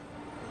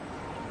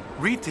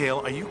Retail?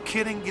 Are you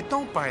kidding? You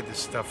don't buy this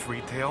stuff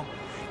retail.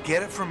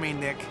 Get it from me,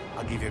 Nick.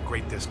 I'll give you a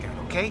great discount,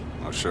 okay?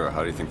 Oh, sure.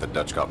 How do you think the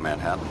Dutch got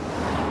Manhattan?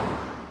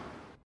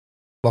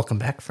 Welcome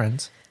back,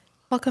 friends.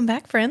 Welcome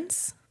back,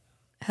 friends.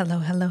 Hello,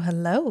 hello,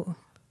 hello.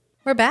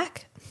 We're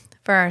back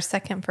for our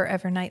second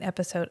Forever Night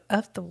episode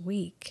of the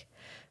week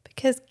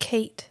because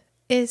Kate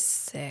is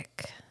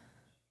sick.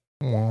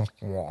 Womp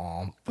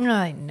womp.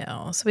 I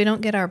know. So we don't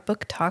get our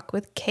book talk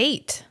with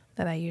Kate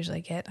that I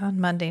usually get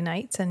on Monday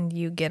nights and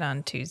you get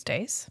on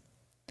Tuesdays.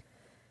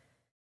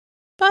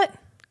 But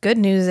good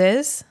news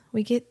is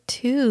we get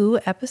 2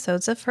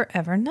 episodes of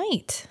Forever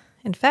Night.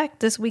 In fact,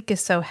 this week is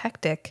so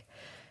hectic,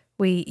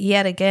 we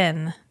yet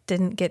again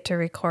didn't get to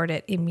record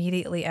it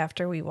immediately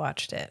after we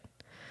watched it.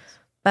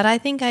 But I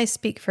think I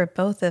speak for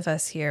both of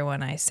us here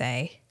when I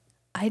say,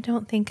 I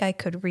don't think I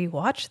could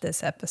rewatch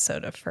this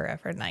episode of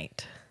Forever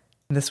Night.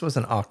 This was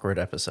an awkward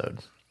episode.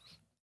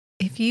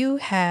 If you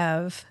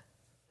have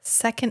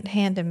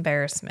secondhand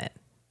embarrassment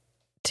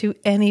to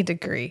any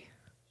degree,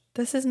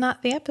 this is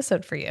not the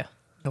episode for you.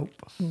 Nope.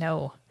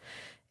 No,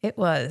 it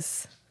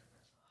was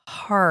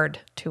hard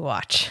to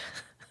watch.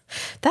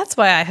 That's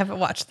why I haven't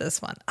watched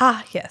this one.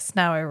 Ah, yes,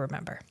 now I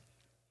remember.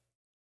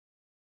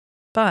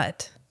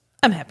 But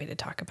I'm happy to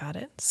talk about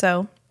it.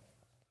 So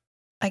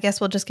I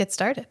guess we'll just get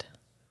started.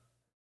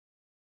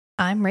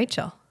 I'm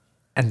Rachel.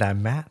 And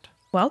I'm Matt.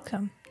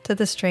 Welcome to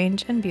the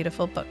Strange and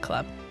Beautiful Book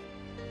Club.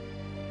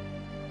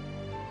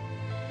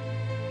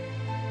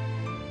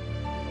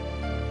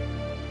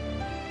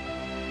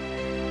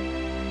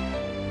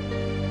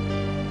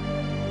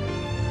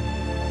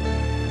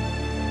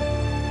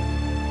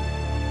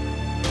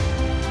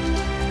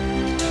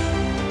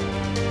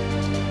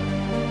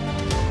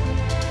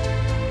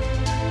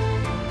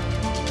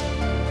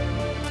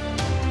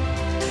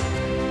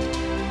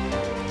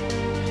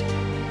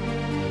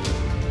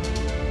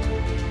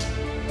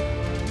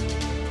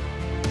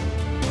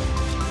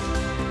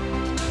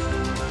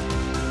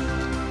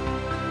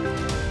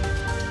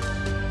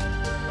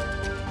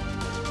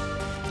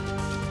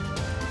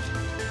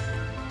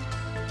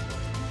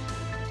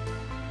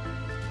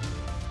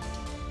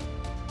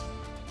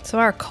 So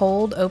our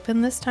cold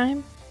open this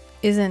time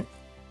isn't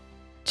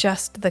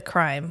just the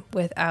crime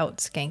without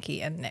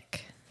Skanky and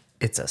Nick.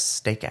 It's a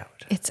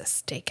stakeout. It's a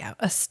stakeout,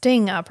 a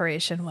sting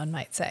operation, one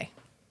might say.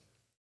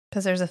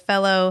 Because there's a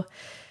fellow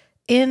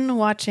in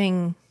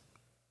watching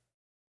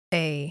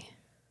a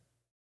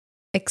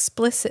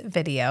explicit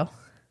video,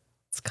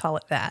 let's call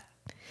it that,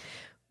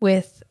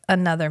 with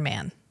another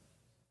man.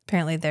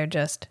 Apparently they're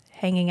just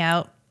hanging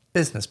out,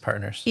 Business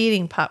partners.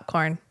 eating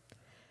popcorn,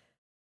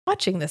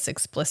 watching this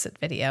explicit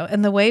video.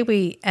 And the way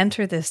we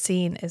enter this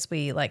scene is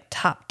we like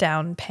top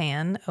down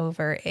pan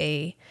over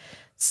a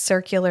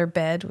circular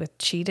bed with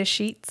cheetah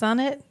sheets on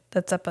it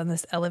that's up on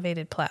this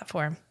elevated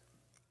platform.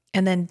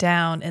 And then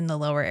down in the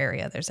lower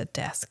area, there's a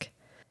desk.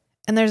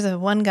 And there's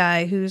one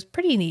guy who's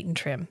pretty neat and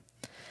trim.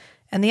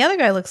 And the other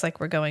guy looks like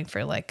we're going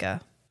for like a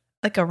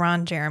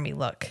Ron Jeremy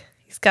look.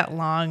 He's got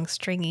long,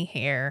 stringy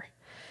hair,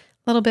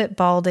 a little bit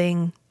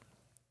balding,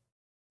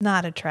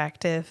 not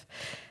attractive.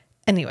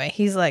 Anyway,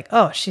 he's like,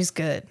 oh, she's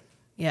good.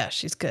 Yeah,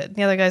 she's good.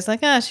 The other guy's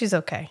like, she's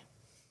okay.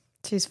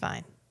 She's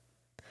fine.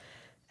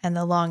 And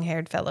the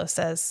long-haired fellow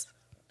says,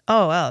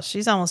 oh, well,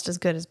 she's almost as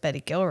good as Betty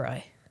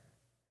Gilroy.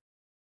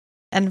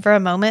 And for a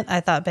moment,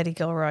 I thought Betty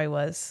Gilroy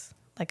was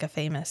like a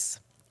famous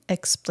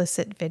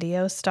explicit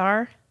video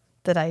star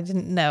that I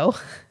didn't know.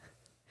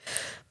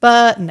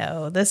 But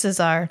no, this is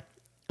our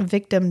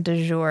victim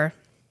du jour.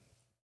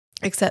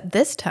 Except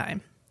this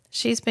time,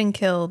 she's been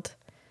killed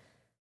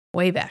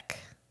way back.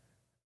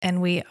 And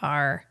we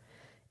are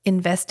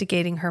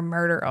investigating her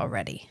murder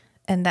already.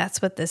 And that's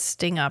what this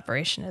sting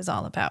operation is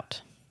all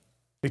about.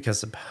 Because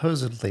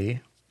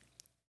supposedly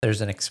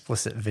there's an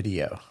explicit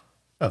video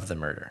of the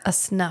murder. A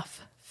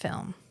snuff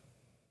film.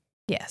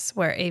 Yes,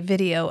 where a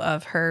video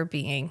of her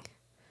being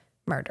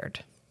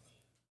murdered.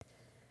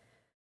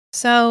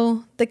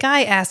 So the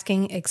guy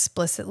asking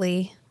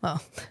explicitly,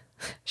 well,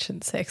 I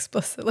shouldn't say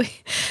explicitly,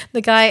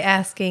 the guy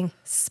asking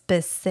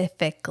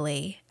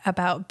specifically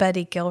about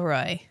Betty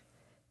Gilroy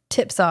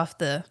tips off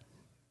the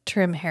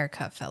trim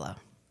haircut fellow.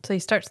 So he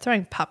starts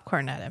throwing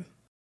popcorn at him.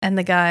 And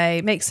the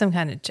guy makes some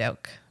kind of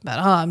joke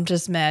about, oh, I'm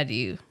just mad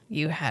you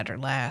had her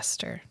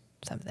last or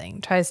something.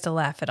 Tries to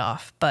laugh it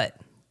off, but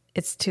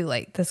it's too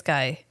late. This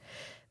guy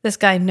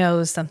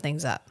knows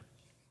something's up.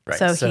 Right.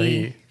 So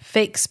he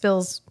fake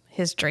spills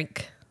his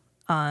drink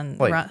on...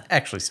 Well, he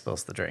actually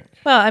spills the drink.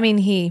 Well, I mean,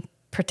 he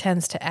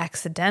pretends to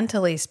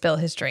accidentally spill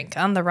his drink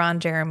on the Ron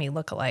Jeremy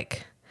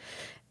lookalike.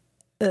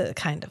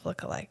 Kind of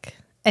lookalike.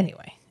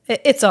 Anyway.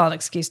 It's all an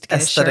excuse to get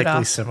his shirt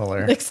off.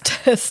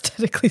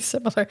 Aesthetically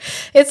similar.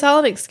 It's all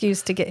an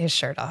excuse to get his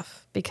shirt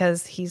off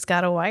because he's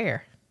got a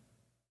wire.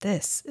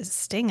 This is a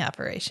sting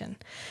operation.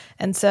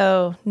 And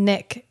so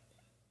Nick,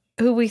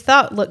 who we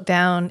thought looked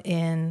down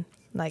in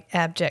like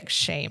abject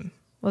shame,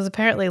 was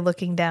apparently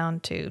looking down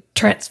to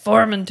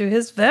transform into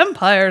his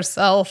vampire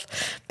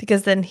self,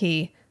 because then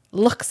he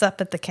looks up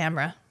at the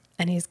camera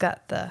and he's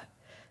got the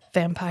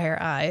vampire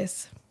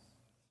eyes.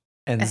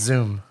 And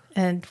zoom.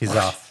 And He's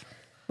off.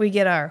 We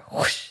get our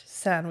whoosh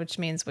sound, which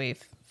means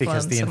we've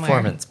Because flown the somewhere.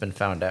 informant's been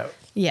found out.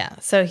 Yeah.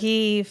 So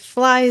he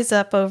flies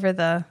up over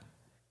the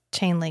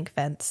chain link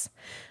fence,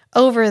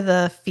 over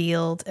the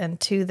field, and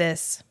to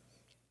this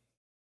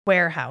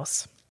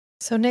warehouse.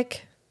 So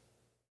Nick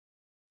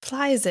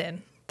flies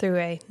in through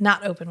a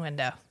not open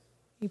window.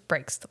 He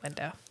breaks the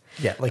window.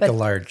 Yeah, like a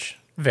large,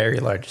 very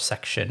large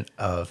section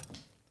of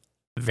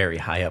very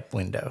high up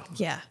window.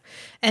 Yeah.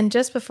 And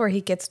just before he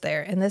gets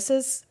there, and this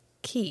is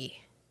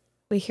key,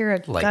 we hear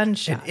a Like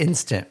gunshot. an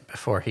instant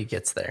before he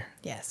gets there.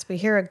 Yes, we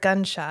hear a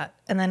gunshot,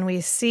 and then we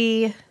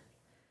see.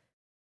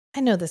 I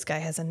know this guy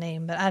has a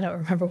name, but I don't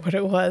remember what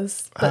it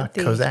was. But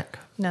Kozak?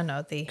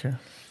 No,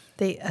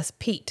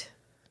 Pete.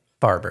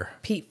 Farber.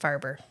 Pete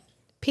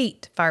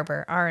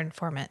Farber, our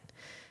informant,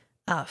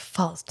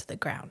 falls to the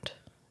ground,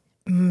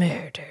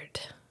 murdered.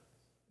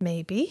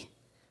 Maybe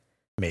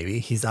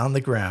He's on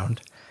the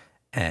ground,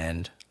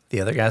 and the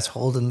other guy's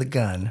holding the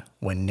gun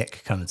when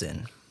Nick comes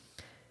in.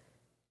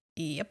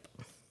 Yep.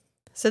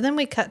 So then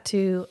we cut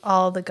to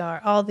all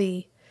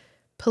the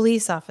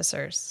police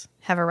officers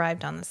have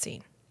arrived on the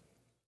scene.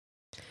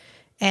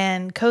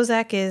 And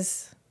Kozak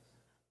is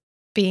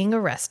being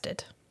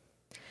arrested.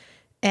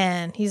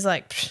 And he's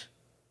like, you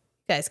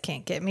guys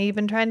can't get me. You've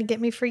been trying to get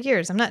me for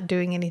years. I'm not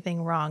doing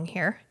anything wrong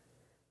here.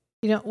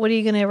 What are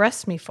you going to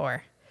arrest me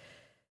for?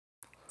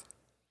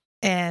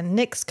 And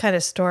Nick's kind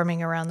of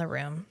storming around the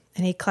room.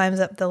 And he climbs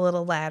up the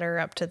little ladder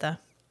up to the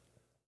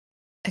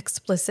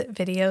explicit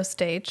video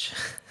stage.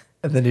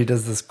 And then he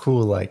does this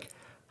cool, like,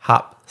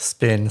 hop,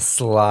 spin,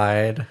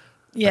 slide.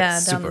 Yeah,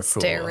 That's down the super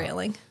stair cool.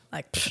 railing.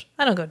 Like,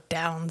 I don't go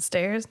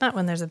downstairs, not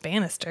when there's a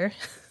banister.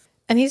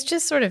 And he's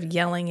just sort of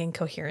yelling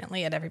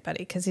incoherently at everybody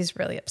because he's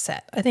really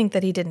upset. I think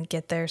that he didn't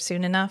get there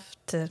soon enough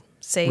to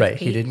save Right,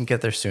 Pete. he didn't get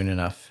there soon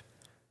enough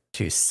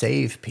to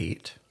save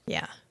Pete.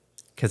 Yeah.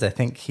 Because I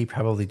think he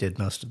probably did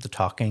most of the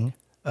talking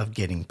of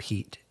getting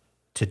Pete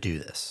to do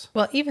this.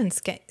 Well, even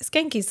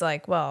Skanky's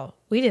like, well,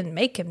 we didn't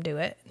make him do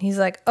it. And he's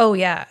like, oh,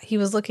 yeah, he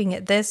was looking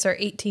at this or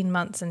 18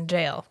 months in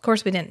jail. Of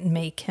course, we didn't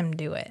make him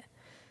do it.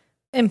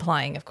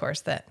 Implying, of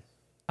course, that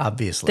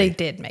Obviously, they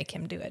did make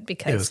him do it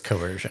because it was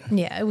coercion.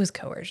 Yeah, it was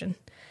coercion.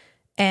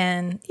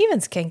 And even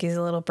Skanky's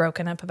a little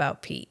broken up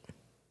about Pete.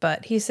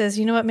 But he says,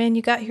 you know what, man,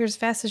 you got here as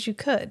fast as you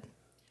could.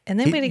 And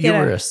then we You get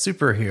were our, a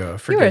superhero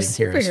for you were a getting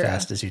here as superhero.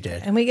 fast as you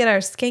did. And we get our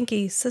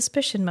Skanky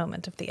suspicion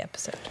moment of the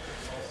episode.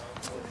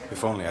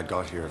 If only I'd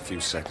got here a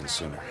few seconds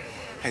sooner.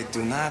 Hey,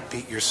 do not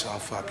beat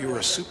yourself up. You were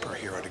a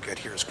superhero to get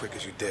here as quick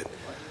as you did.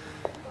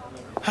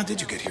 How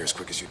did you get here as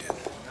quick as you did?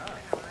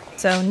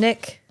 So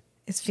Nick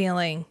is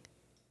feeling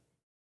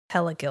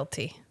hella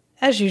guilty,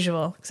 as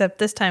usual, except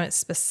this time it's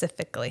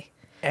specifically.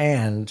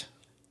 And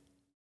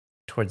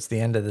towards the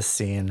end of the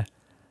scene,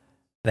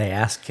 they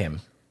ask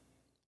him,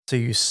 so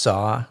you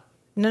saw?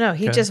 No,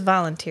 he Okay. just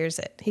volunteers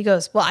it. He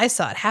goes, well, I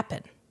saw it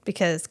happen.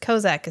 Because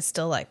Kozak is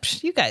still like,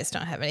 psh, you guys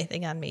don't have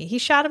anything on me. He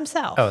shot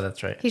himself. Oh,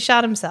 that's right. He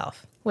shot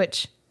himself,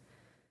 which,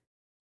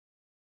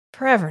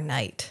 forever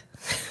night.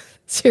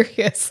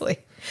 Seriously.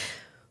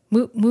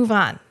 Move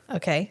on,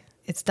 okay?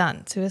 It's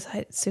done.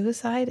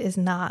 Suicide is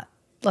not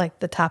like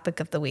the topic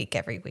of the week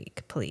every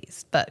week,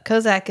 please. But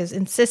Kozak is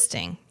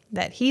insisting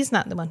that he's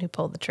not the one who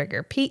pulled the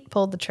trigger. Pete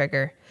pulled the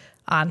trigger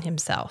on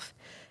himself.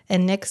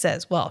 And Nick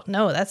says, well,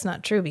 no, that's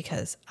not true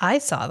because I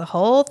saw the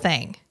whole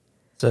thing.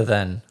 So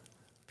then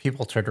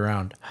people turned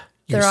around.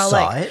 They're all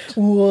saw like, it?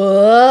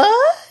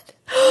 what?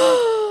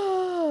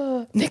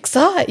 Nick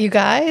saw it, you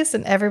guys.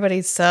 And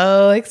everybody's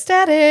so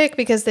ecstatic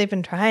because they've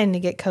been trying to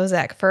get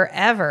Kozak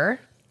forever.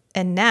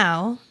 And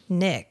now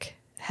Nick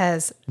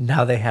has...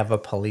 Now they have a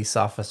police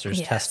officer's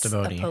Yes,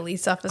 testimony. a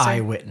police officer.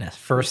 Eyewitness.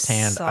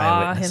 Firsthand saw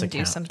eyewitness him account.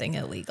 do something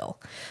illegal.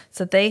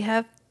 So they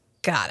have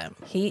got him.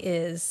 He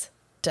is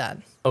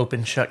done.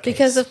 Open shut case.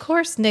 Because, of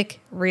course, Nick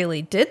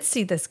really did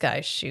see this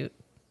guy shoot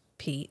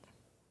Pete.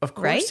 Of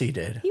course Right? he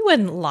did. He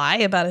wouldn't lie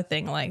about a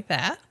thing like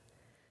that.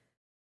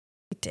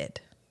 He did.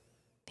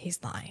 He's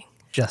lying.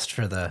 Just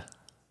for the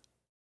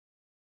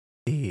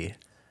I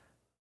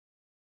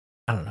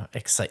don't know,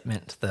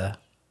 excitement, the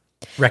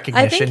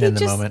recognition in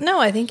the moment. No,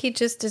 I think he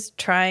just is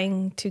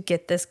trying to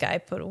get this guy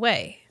put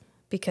away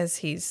because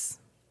he's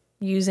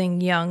using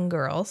young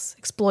girls,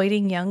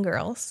 exploiting young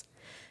girls,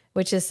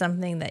 which is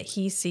something that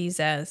he sees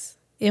as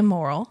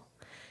immoral.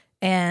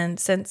 And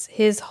since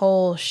his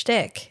whole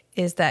shtick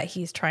is that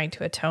he's trying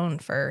to atone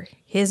for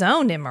his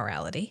own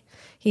immorality,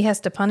 he has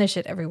to punish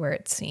it everywhere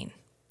it's seen.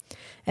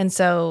 And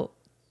so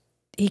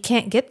he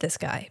can't get this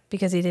guy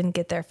because he didn't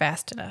get there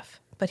fast enough.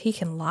 But he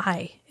can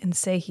lie and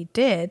say he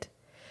did,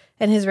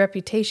 and his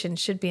reputation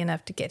should be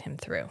enough to get him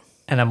through.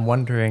 And I'm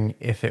wondering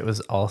if it was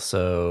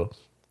also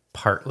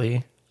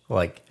partly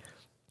like,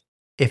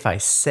 if I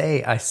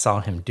say I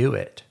saw him do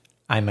it,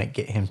 I might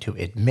get him to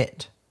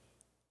admit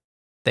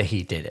that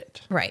he did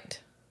it. Right.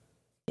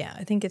 Yeah,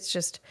 I think it's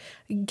just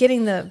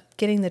getting the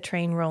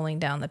train rolling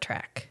down the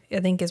track, I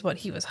think is what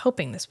he was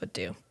hoping this would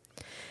do.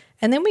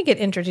 And then we get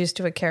introduced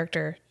to a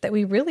character that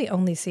we really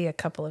only see a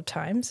couple of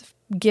times,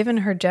 given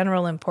her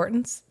general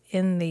importance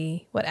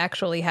in what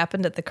actually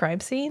happened at the crime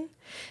scene.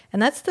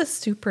 And that's the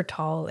super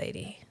tall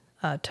lady,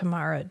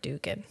 Tamara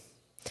Dugan.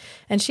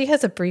 And she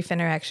has a brief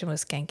interaction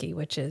with Skanky,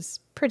 which is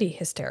pretty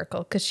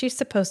hysterical because she's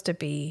supposed to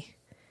be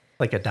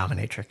Like a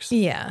dominatrix.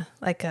 yeah,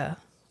 like a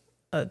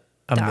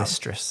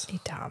Mistress.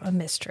 A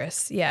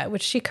mistress. Yeah,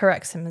 which she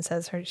corrects him and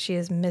says she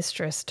is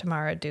Mistress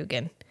Tamara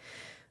Dugan.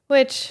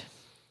 Which,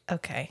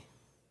 okay,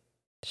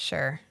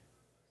 sure.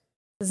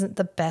 Isn't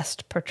the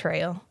best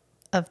portrayal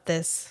of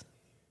this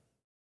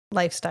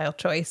lifestyle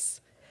choice.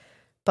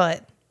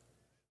 But,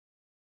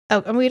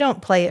 and we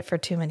don't play it for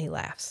too many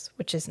laughs,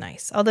 which is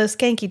nice. Although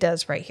Skanky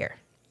does right here.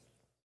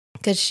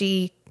 Because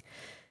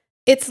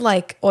it's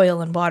like oil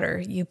and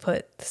water. You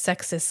put the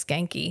sexist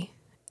Skanky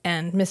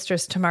and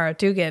Mistress Tamara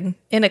Dugan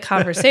in a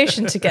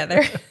conversation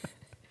together.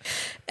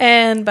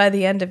 And by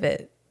the end of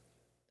it,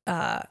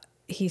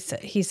 he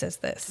says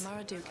this.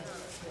 Tamara Dugan.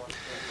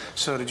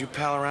 So, did you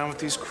pal around with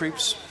these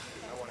creeps?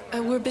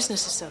 We're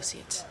business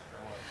associates.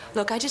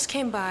 Look, I just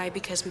came by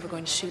because we were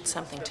going to shoot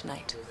something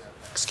tonight.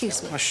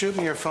 Excuse me. Well, shoot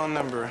me your phone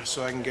number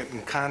so I can get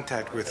in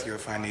contact with you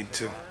if I need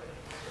to.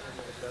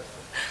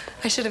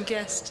 I should have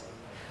guessed.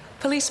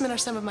 Policemen are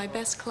some of my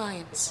best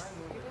clients.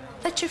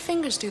 Let your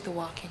fingers do the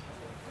walking.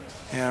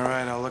 Yeah,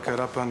 right. I'll look it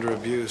up under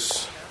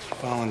abuse.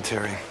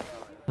 Voluntary.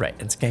 Right.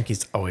 And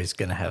Skanky's always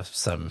going to have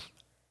some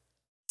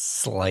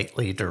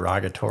slightly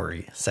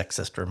derogatory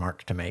sexist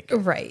remark to make.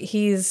 Right.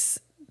 He's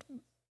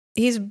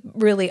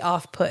really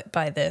off-put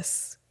by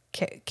this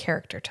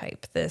character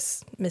type,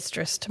 this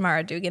Mistress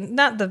Tamara Dugan.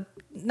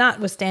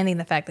 Notwithstanding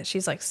the fact that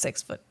she's like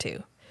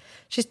 6'2".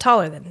 She's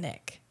taller than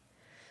Nick,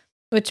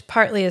 which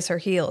partly is her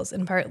heels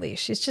and partly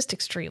she's just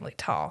extremely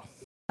tall.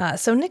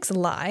 So Nick's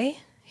lie,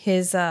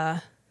 his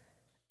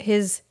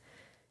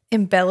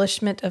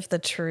embellishment of the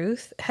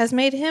truth has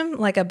made him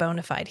like a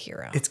bona fide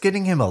hero. It's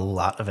getting him a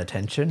lot of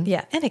attention.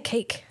 Yeah, and a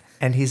cake.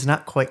 And he's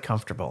not quite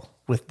comfortable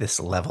with this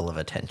level of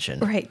attention.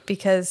 Right,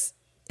 because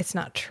it's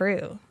not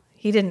true.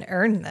 He didn't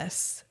earn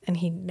this, and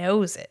he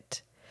knows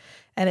it.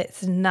 And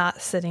it's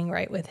not sitting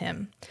right with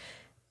him.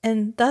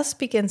 And thus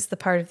begins the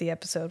part of the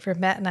episode where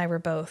Matt and I were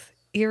both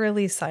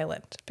eerily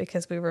silent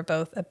because we were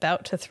both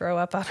about to throw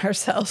up on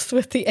ourselves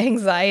with the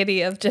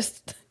anxiety of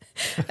just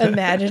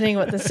imagining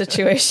what the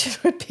situation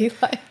would be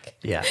like.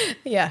 Yeah.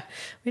 Yeah.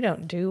 We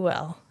don't do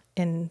well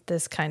in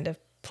this kind of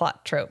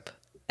plot trope.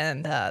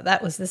 And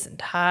that was this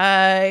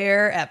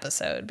entire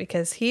episode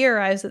because he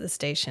arrives at the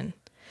station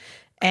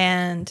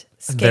and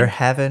they're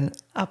having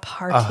a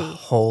party. A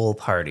whole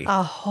party.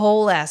 A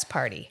whole ass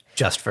party.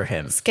 Just for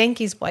him.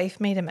 Skanky's wife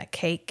made him a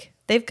cake.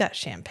 They've got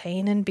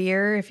champagne and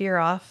beer if you're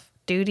off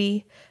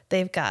duty.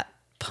 They've got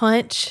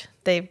punch.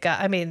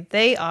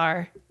 They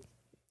are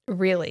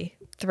really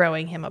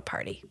throwing him a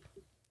party.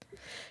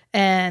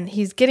 And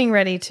he's getting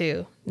ready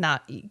to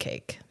not eat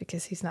cake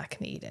because he's not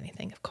going to eat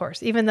anything, of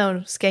course. Even though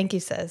Skanky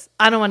says,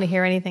 I don't want to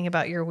hear anything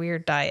about your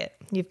weird diet.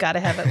 You've got to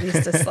have at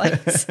least a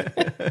slice.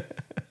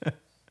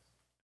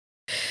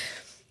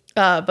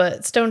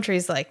 But Stone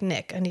Tree's like,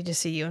 Nick, I need to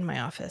see you in my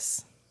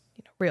office,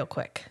 real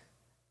quick.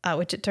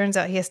 Which it turns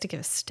out he has to give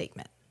a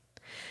statement.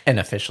 An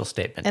official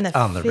statement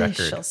on the record. An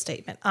official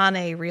statement on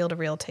a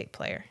reel-to-reel tape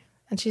player.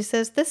 And she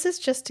says, this is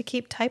just to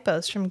keep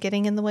typos from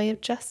getting in the way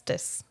of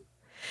justice.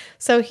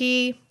 So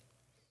he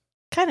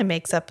kind of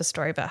makes up a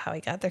story about how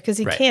he got there because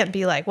he can't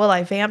be like, well,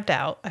 I vamped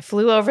out. I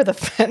flew over the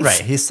fence. Right.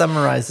 He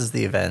summarizes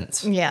the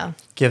events. Yeah.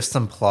 Gives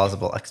some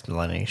plausible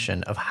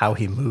explanation of how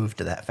he moved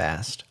that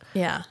fast.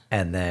 Yeah.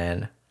 And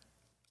then,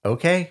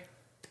 okay.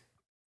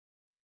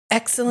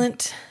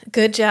 Excellent.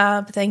 Good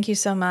job. Thank you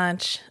so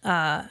much.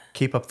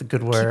 Keep up the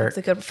good work.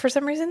 For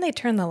some reason, they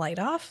turn the light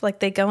off. Like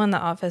they go in the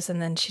office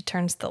and then she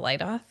turns the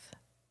light off.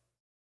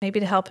 Maybe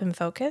to help him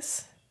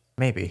focus.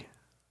 Maybe.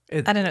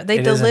 I don't know.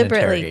 They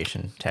deliberately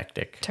interrogation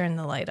tactic. Turn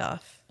the light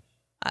off.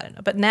 I don't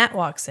know. But Nat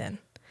walks in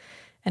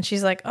and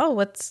she's like, oh,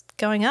 what's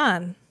going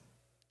on?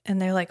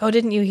 And they're like, oh,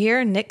 didn't you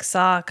hear? Nick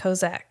saw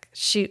Kozak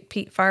shoot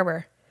Pete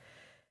Farber.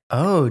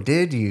 Oh,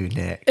 did you,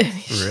 Nick?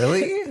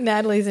 Really?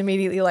 Natalie's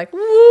immediately like,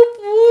 whoop,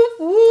 whoop,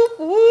 whoop,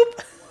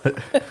 whoop.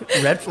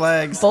 Red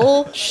flags.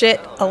 Bullshit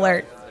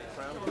alert.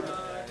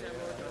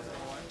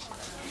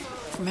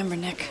 Remember,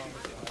 Nick,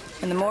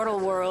 in the mortal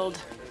world,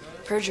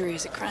 perjury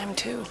is a crime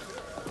too.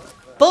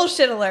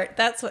 Bullshit alert.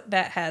 That's what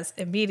Nat has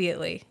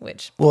immediately,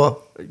 which...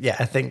 Well, yeah,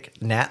 I think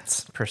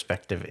Nat's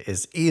perspective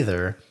is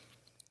either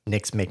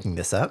Nick's making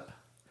this up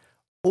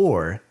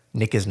or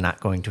Nick is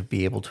not going to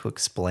be able to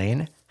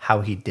explain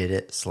how he did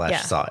it /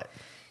 saw it.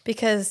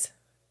 Because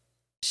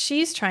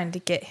she's trying to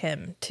get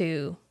him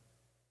to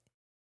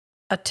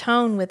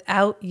atone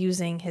without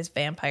using his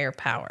vampire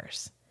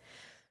powers.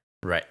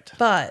 Right.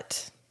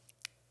 But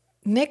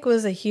Nick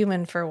was a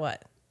human for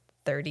what?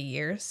 30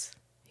 years?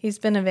 He's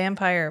been a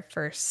vampire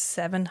for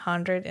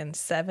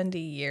 770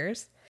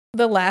 years.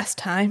 The last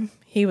time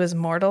he was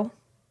mortal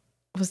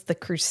was the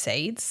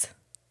Crusades.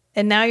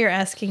 And now you're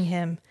asking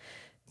him,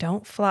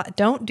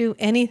 don't do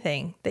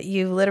anything that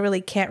you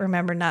literally can't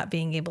remember not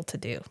being able to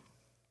do.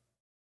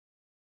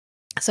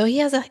 So he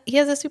has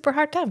a super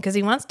hard time because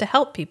he wants to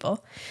help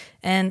people.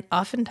 And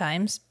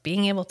oftentimes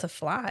being able to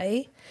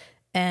fly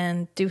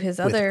and do his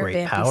With other great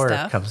vampy power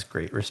stuff. comes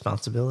great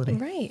responsibility.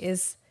 Right.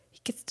 He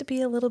gets to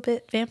be a little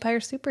bit vampire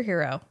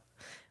superhero,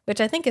 which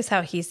I think is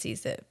how he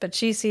sees it. But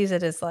she sees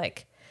it as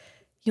like,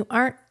 you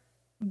aren't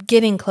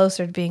getting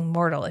closer to being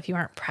mortal if you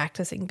aren't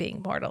practicing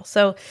being mortal.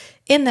 So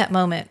in that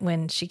moment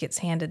when she gets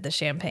handed the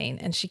champagne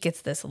and she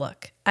gets this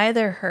look,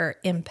 either her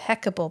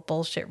impeccable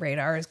bullshit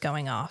radar is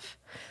going off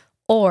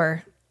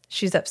or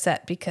she's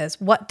upset because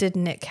what did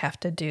Nick have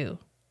to do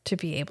to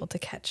be able to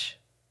catch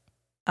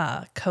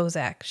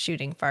Kozak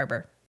shooting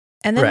Farber?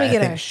 And then Right, we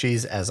get I think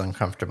she's as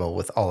uncomfortable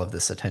with all of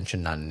this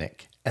attention on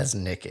Nick as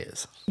Nick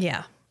is.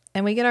 Yeah.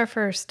 And we get our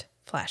first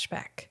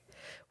flashback,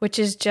 which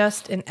is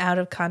just an out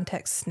of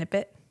context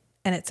snippet.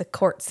 And it's a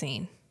court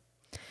scene.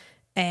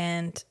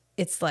 And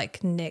it's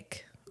like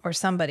Nick or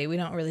somebody, we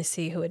don't really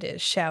see who it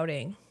is,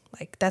 shouting,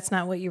 like, that's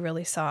not what you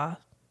really saw.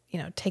 You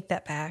know, take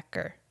that back,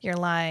 or you're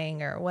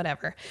lying, or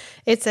whatever.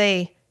 It's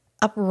a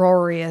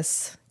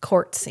uproarious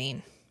court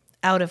scene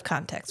out of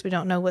context. We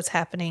don't know what's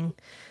happening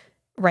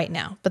right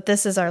now. But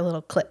this is our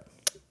little clip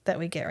that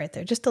we get right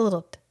there. Just a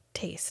little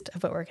taste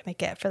of what we're going to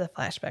get for the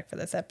flashback for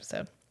this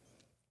episode.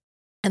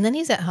 And then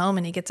he's at home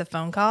and he gets a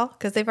phone call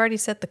because they've already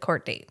set the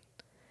court date.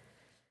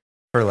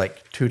 For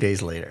like 2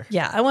 days later.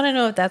 Yeah, I want to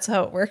know if that's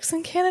how it works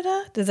in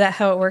Canada. Is that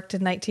how it worked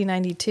in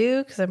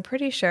 1992? Because I'm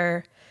pretty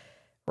sure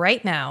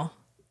right now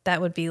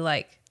that would be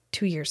like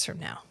 2 years from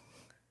now.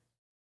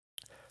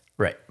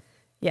 Right.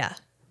 Yeah.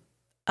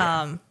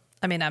 I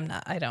mean,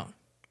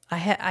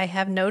 I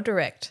have no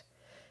direct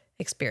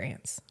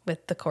experience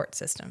with the court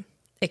system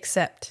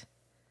except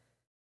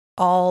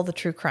all the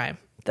true crime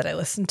that I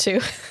listen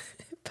to.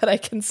 But I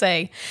can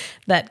say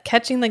that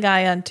catching the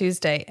guy on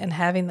Tuesday and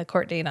having the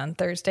court date on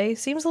Thursday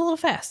seems a little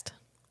fast.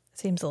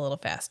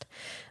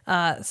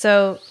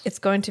 So it's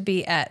going to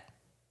be at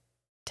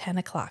 10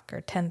 o'clock or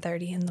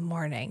 10:30 in the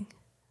morning.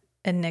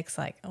 And Nick's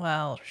like,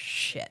 well,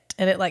 shit.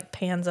 And it like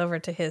pans over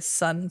to his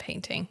sun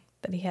painting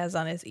that he has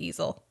on his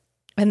easel.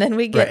 And then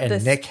we get right,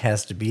 this. And Nick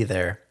has to be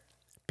there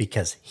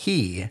because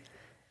he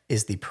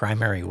is the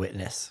primary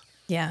witness.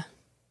 Yeah.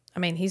 I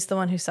mean, he's the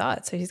one who saw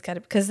it. So he's got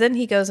to, because then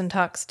he goes and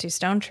talks to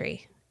Stone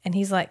Tree. And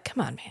he's like,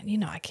 come on, man, you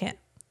know, I can't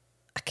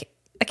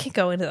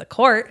go into the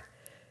court.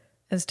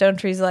 And Stone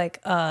Tree's like,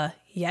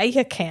 yeah,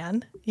 you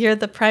can. You're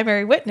the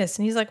primary witness.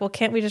 And he's like, well,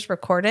 can't we just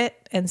record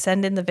it and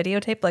send in the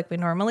videotape like we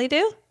normally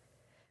do?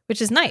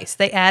 Which is nice.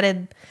 They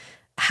added,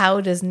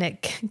 how does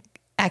Nick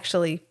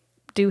actually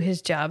do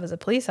his job as a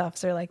police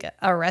officer, like a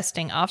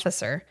arresting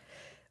officer,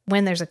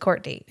 when there's a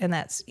court date? And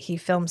that's, he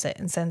films it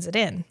and sends it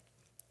in.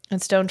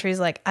 And Stone Tree's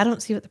like, I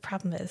don't see what the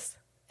problem is.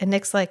 And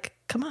Nick's like,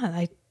 come on,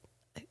 I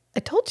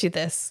told you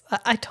this.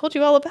 I told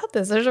you all about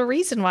this. There's a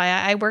reason why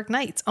I work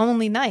nights,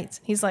 only nights.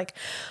 And he's like,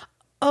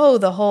 oh,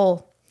 the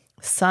whole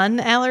sun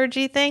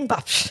allergy thing?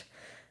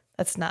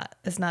 That's not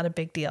a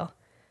big deal.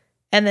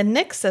 And then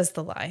Nick says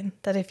the line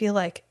that I feel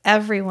like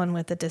everyone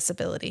with a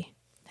disability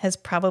has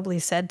probably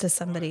said to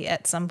somebody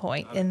at some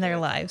point in their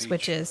lives,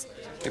 which is,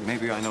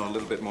 Maybe I know a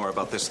little bit more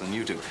about this than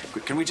you do.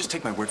 Can we just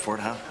take my word for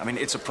it, huh? I mean,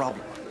 it's a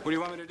problem. What do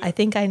you want me to do? I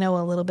think I know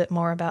a little bit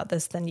more about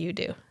this than you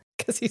do.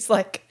 Because he's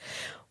like,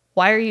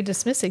 why are you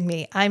dismissing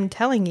me? I'm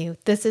telling you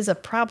this is a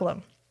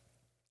problem.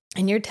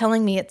 And you're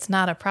telling me it's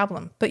not a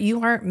problem, but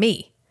you aren't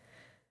me.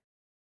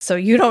 So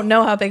you don't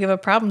know how big of a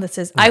problem this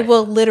is. Right. I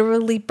will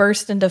literally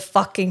burst into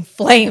fucking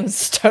flames,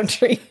 Stone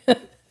Tree.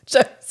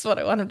 That's what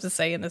I want him to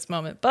say in this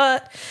moment.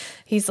 But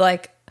he's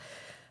like,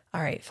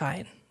 all right,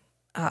 fine.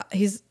 I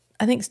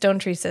think Stone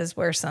Tree says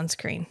wear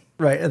sunscreen.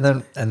 Right,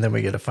 and then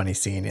we get a funny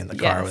scene in the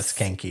car with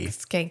Skanky.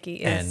 Skanky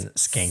is and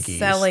Skanky's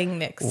selling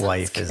Nick's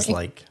wife sunscreen. Is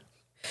like,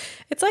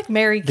 it's like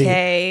Mary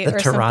Kay the or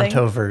Toronto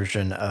something.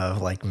 version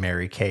of like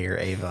Mary Kay or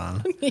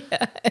Avon.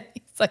 Yeah,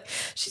 it's like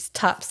she's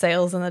top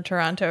sales in the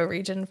Toronto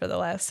region for the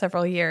last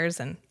several years,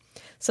 and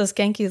so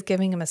Skanky is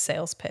giving him a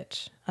sales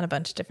pitch on a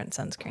bunch of different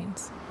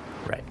sunscreens.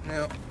 Right.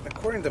 Now,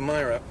 according to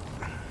Myra,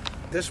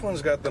 this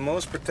one's got the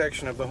most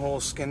protection of the whole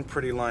Skin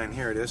Pretty line.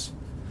 Here it is.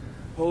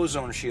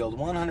 Ozone shield,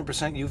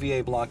 100%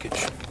 UVA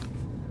blockage.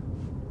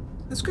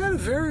 It's got a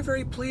very,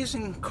 very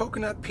pleasing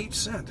coconut peach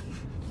scent.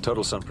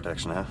 Total sun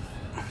protection, huh?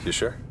 You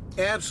sure?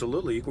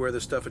 Absolutely. You can wear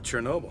this stuff at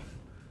Chernobyl.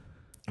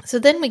 So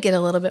then we get a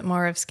little bit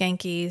more of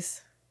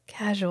Skanky's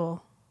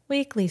casual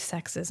weekly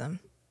sexism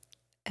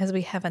as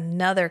we have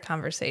another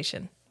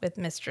conversation with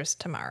Mistress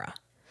Tamara.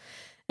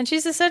 And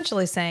she's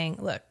essentially saying,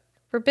 look,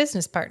 we're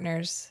business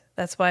partners.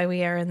 That's why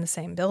we are in the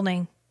same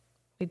building.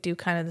 We do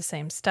kind of the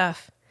same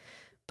stuff.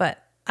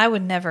 But I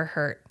would never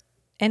hurt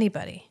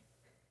anybody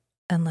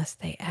unless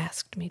they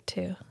asked me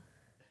to.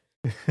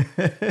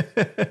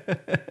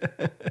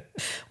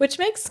 Which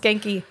makes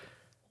Skanky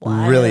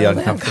really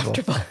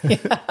uncomfortable.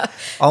 Yeah.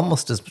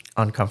 Almost as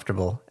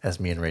uncomfortable as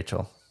me and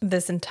Rachel.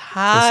 This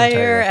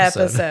entire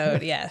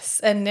episode, yes.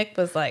 And Nick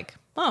was like,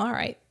 oh, all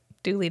right,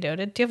 duly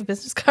noted. Do you have a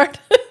business card?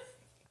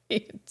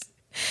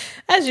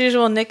 As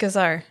usual, Nick is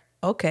our,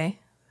 okay,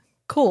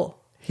 cool.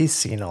 He's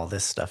seen all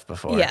this stuff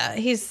before. Yeah,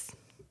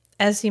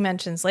 as he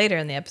mentions later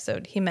in the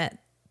episode, he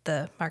met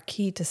the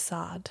Marquis de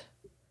Sade.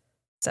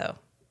 So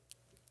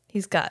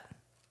he's got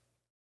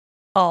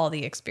all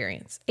the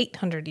experience,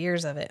 800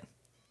 years of it.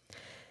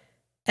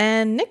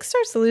 And Nick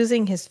starts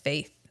losing his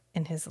faith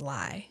in his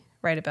lie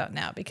right about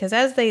now, because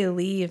as they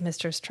leave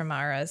Mr.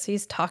 Stramara's,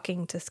 he's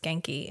talking to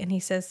Skanky, and he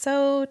says,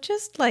 so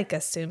just like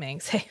assuming,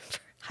 say,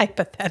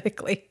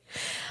 hypothetically,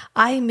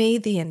 I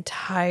made the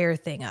entire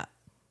thing up.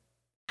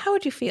 How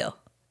would you feel?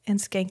 And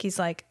Skanky's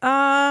like,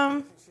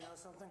 I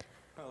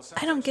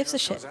don't give a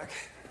shit.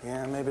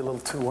 Yeah, maybe a little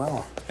too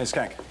well. Hey,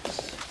 Skank,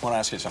 I want to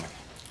ask you something.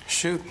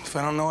 Shoot, if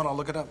I don't know it, I'll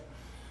look it up.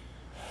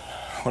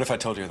 What if I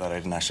told you that I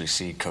didn't actually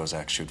see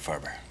Kozak shoot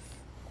Farber?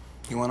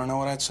 You want to know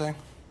what I'd say?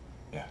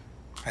 Yeah.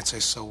 I'd say,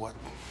 so what?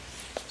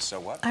 So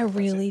what? I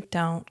really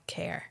don't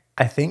care.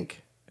 I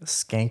think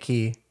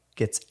Skanky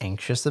gets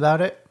anxious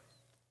about it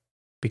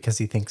because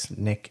he thinks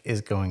Nick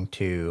is going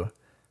to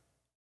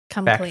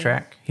Come backtrack.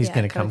 Clean. He's Yeah,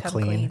 going to come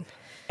clean,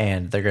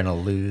 and they're going to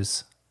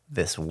lose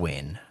this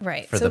win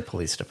for So the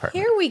police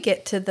department. Here we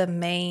get to the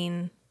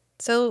main.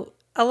 So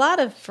a lot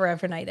of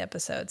Forever Night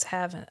episodes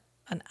have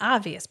an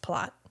obvious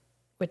plot,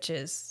 which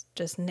is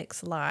just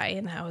Nick's lie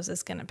and how is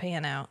this going to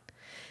pan out.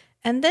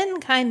 And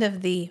then kind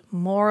of the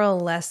moral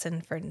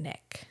lesson for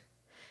Nick.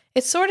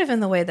 It's sort of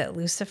in the way that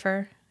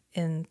Lucifer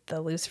in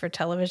the Lucifer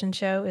television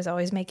show is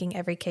always making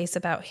every case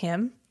about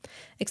him,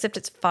 except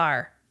it's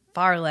far,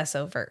 far less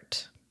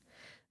overt.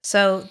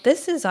 So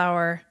this is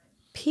our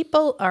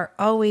people are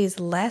always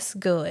less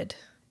good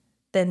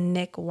than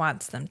Nick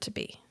wants them to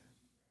be.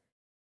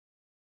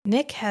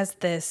 Nick has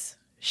this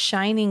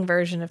shining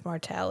version of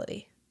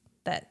mortality,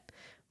 that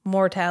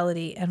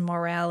mortality and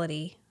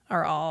morality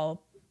are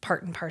all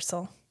part and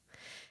parcel.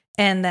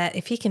 And that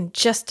if he can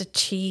just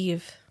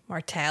achieve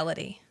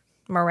mortality,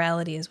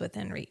 morality is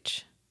within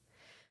reach.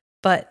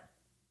 But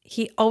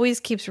he always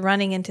keeps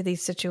running into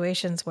these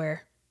situations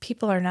where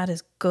people are not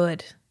as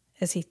good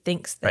as he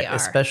thinks they are.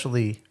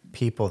 Especially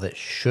people that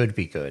should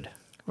be good.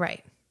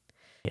 Right.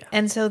 Yeah.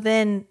 And so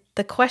then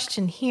the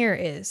question here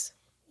is,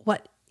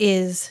 what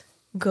is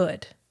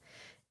good?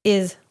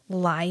 Is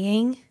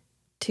lying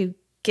to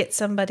get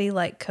somebody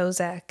like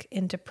Kozak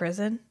into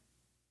prison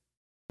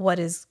what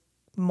is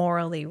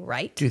morally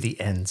right? Do the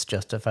ends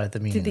justify the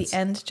means? Do the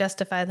ends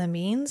justify the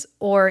means?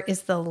 Or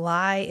is the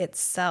lie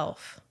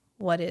itself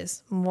what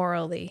is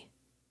morally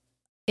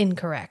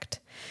incorrect?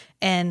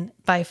 And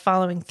by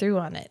following through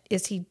on it,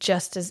 is he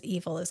just as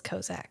evil as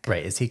Kozak?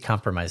 Right. Is he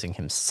compromising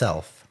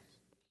himself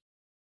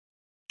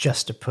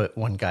just to put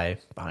one guy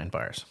behind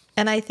bars?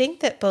 And I think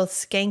that both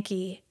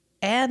Skanky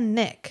and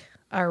Nick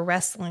are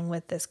wrestling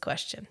with this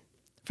question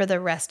for the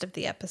rest of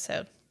the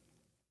episode.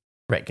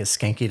 Right, because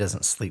Skanky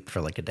doesn't sleep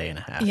for like a day and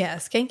a half. Yeah,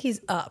 Skanky's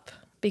up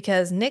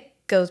because Nick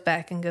goes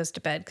back and goes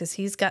to bed because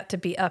he's got to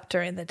be up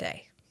during the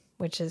day,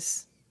 which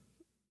is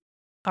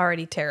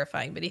already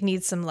terrifying, but he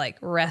needs some like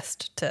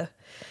rest to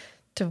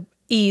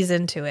ease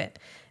into it.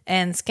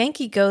 And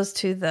Skanky goes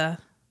to the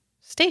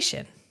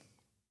station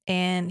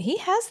and he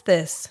has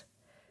this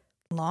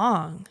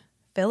long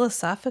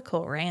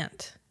philosophical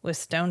rant with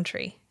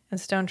Stonetree. And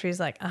Stonetree's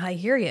like, I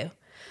hear you,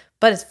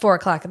 but it's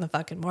 4:00 in the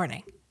fucking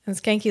morning. And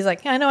Skanky's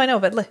like, yeah, I know,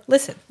 but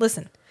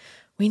listen,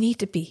 we need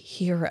to be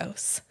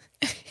heroes.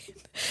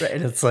 Right,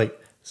 and it's like,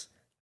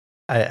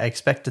 I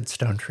expected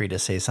Stonetree to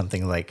say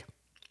something like,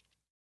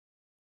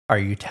 are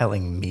you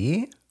telling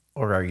me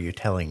or are you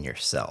telling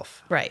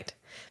yourself? Right.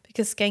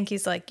 Because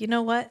Skanky's like, you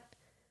know what?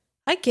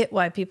 I get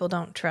why people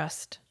don't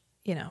trust,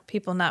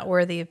 people not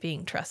worthy of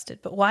being trusted.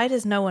 But why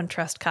does no one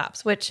trust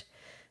cops? Which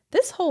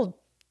this whole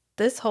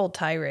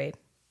tirade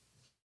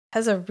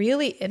has a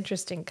really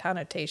interesting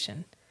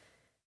connotation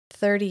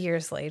 30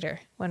 years later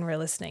when we're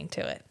listening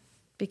to it.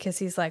 Because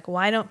he's like,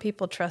 why don't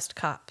people trust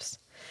cops?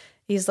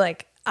 He's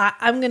like,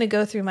 I'm going to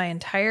go through my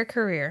entire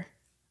career.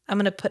 I'm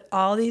going to put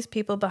all these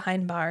people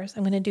behind bars.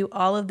 I'm going to do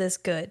all of this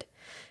good.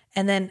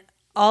 And then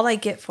all I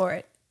get for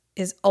it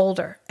is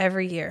older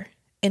every year.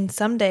 And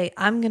someday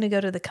I'm going to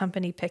go to the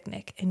company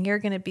picnic and you're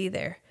going to be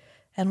there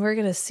and we're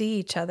going to see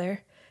each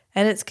other.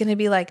 And it's going to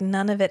be like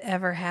none of it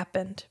ever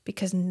happened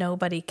because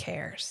nobody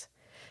cares.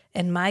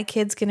 And my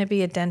kid's going to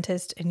be a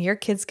dentist and your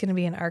kid's going to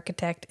be an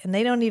architect. And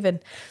they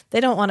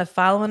don't want to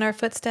follow in our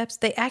footsteps.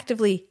 They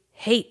actively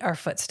hate our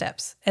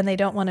footsteps and they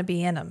don't want to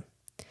be in them.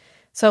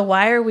 So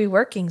why are we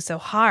working so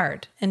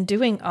hard and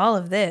doing all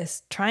of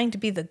this, trying to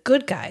be the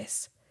good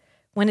guys,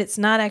 when it's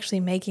not actually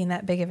making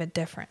that big of a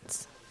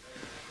difference?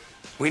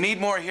 We need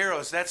more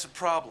heroes. That's the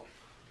problem.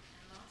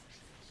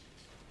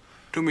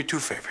 Do me 2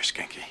 favors,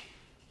 Skanky.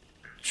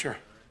 Sure.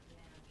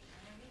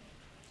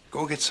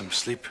 Go get some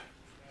sleep.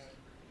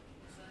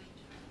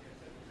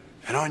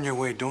 And on your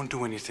way, don't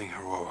do anything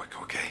heroic,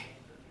 okay?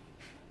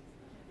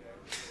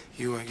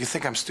 You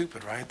think I'm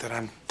stupid, right? That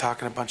I'm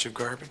talking a bunch of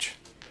garbage?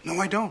 No,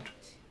 I don't.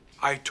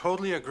 I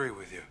totally agree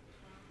with you.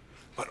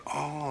 But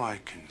all I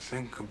can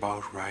think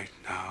about right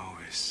now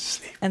is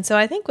sleep. And so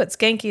I think what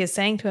Skanky is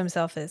saying to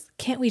himself is,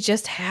 can't we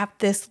just have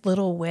this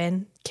little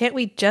win? Can't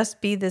we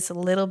just be this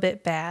little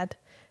bit bad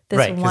this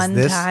Right, 'cause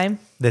one time.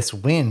 This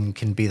win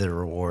can be the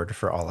reward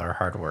for all our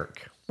hard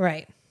work.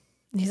 Right.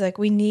 And he's like,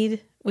 we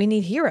need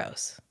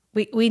heroes.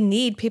 We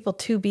need people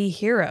to be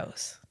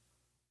heroes.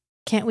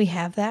 Can't we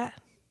have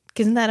that?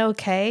 Isn't that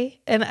okay?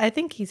 And I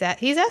think he's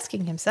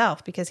asking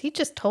himself, because he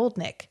just told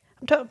Nick,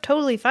 I'm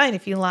totally fine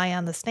if you lie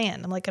on the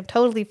stand. I'm like, I'm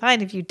totally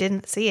fine if you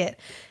didn't see it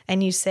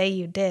and you say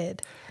you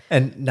did.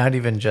 And not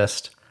even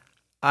just,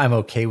 I'm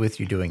okay with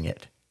you doing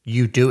it.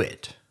 You do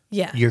it.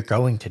 Yeah. You're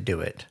going to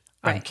do it.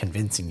 I'm Right.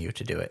 convincing you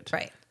to do it.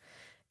 Right.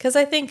 Because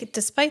I think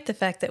despite the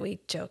fact that we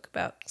joke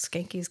about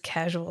Skanky's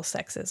casual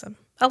sexism,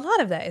 a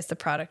lot of that is the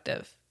product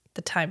of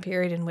the time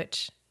period in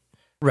which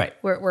Right.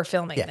 we're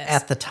filming Yeah. this.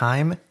 At the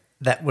time,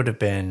 that would have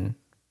been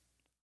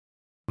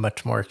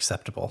much more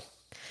acceptable.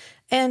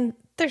 And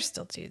there's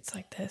still dudes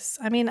like this.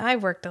 I mean, I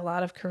worked a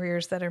lot of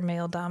careers that are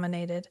male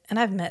dominated, and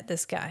I've met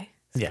this guy.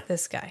 Yeah.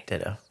 This guy.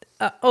 Ditto.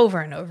 Over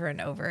and over and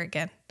over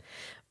again.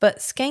 But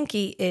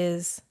Skanky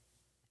is,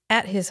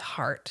 at his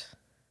heart,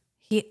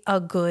 a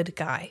good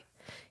guy.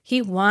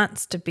 He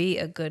wants to be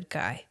a good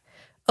guy.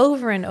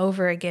 Over and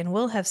over again,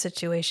 we'll have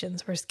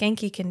situations where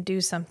Skanky can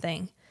do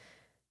something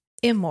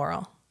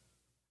immoral,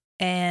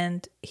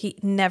 and he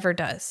never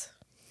does.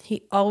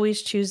 He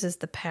always chooses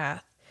the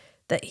path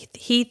that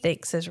he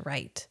thinks is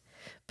right.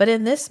 But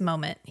in this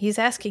moment, he's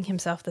asking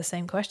himself the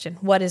same question.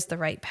 What is the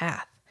right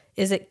path?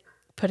 Is it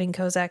putting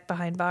Kozak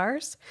behind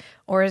bars,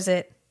 or is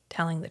it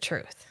telling the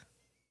truth?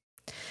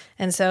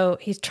 And so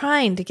he's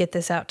trying to get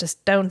this out to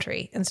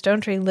Stonetree, and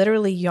Stonetree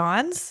literally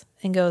yawns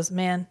and goes,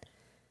 man,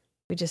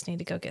 we just need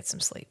to go get some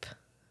sleep.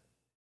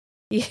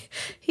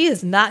 He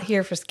is not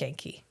here for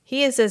Skanky.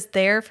 He is as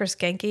there for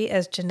Skanky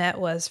as Jeanette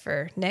was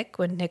for Nick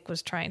when Nick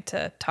was trying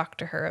to talk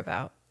to her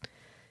about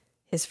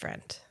his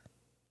friend.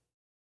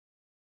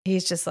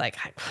 He's just like,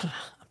 I'm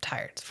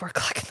tired. It's 4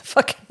 o'clock in the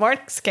fucking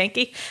morning,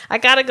 Skanky. I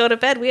gotta go to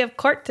bed. We have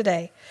court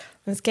today.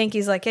 And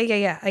Skanky's like,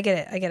 yeah, I get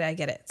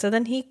it. So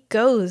then he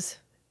goes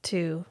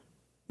to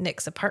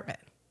Nick's apartment.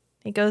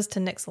 He goes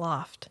to Nick's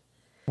loft.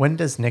 When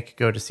does Nick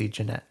go to see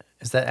Jeanette?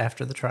 Is that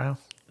after the trial?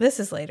 This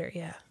is later,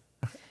 yeah.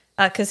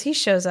 Because he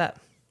shows up.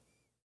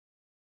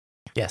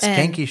 Yeah,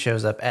 Skanky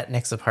shows up at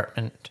Nick's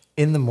apartment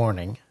in the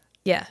morning.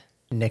 Yeah.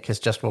 Nick has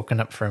just woken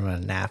up from a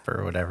nap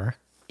or whatever.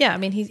 Yeah, I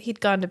mean, he'd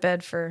gone to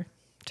bed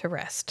to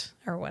rest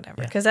or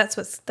whatever. Because that's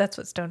what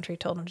Stonetree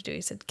told him to do.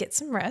 He said, get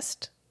some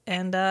rest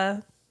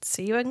and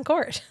see you in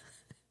court.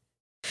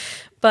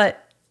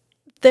 But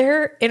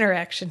their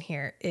interaction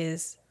here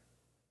is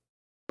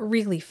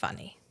really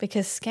funny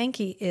because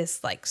Skanky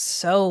is like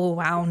so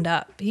wound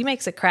up. He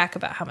makes a crack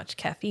about how much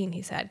caffeine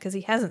he's had because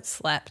he hasn't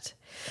slept.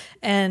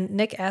 And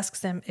Nick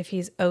asks him if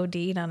he's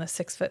OD'd on a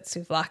 6-foot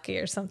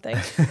souvlaki or something.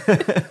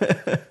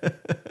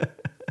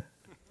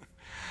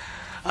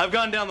 I've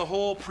gone down the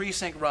whole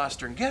precinct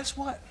roster, and guess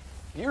what?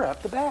 You're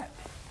up the bat.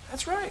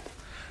 That's right.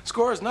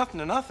 Score is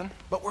 0-0,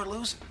 but we're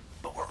losing.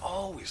 But we're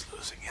always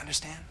losing, you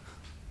understand?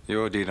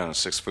 You OD'd on a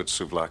 6-foot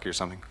souvlaki or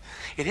something?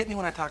 It hit me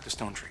when I talked to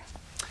Stonetree.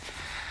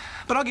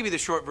 But I'll give you the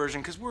short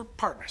version because we're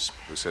partners.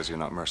 Who says you're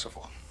not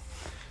merciful?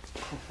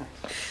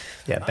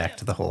 Yeah, back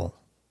to the whole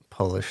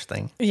Polish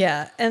thing.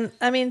 Yeah, and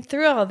I mean,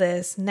 through all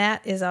this,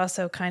 Nat is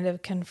also kind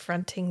of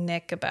confronting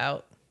Nick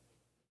about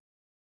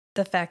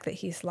the fact that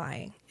he's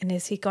lying. And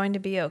is he going to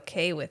be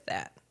okay with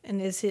that?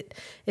 And is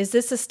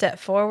this a step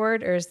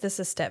forward or is this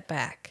a step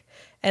back?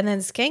 And then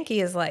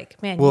Skanky is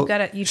like, man,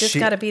 you just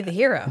gotta be the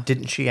hero.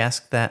 Didn't she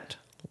ask that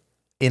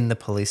in the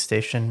police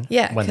station?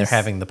 Yeah, when they're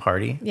having the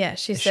party? Yeah,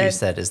 she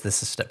said, is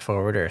this a step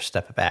forward or a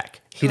step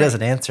back? He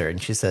doesn't answer,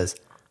 and she says,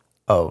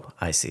 oh,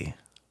 I see.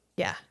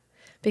 Yeah,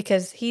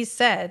 because he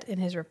said in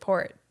his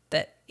report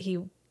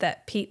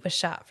that Pete was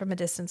shot from a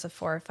distance of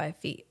 4 or 5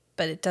 feet,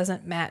 but it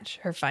doesn't match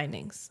her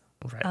findings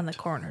on the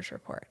coroner's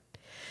report.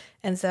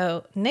 And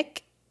so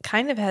Nick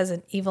kind of has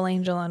an evil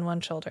angel on one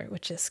shoulder,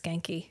 which is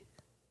Skanky.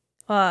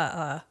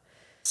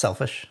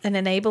 Selfish. An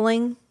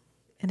enabling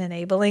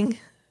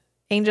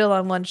angel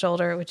on one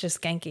shoulder, which is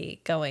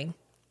Skanky, going,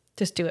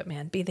 just do it,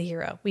 man. Be the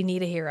hero. We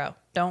need a hero.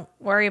 Don't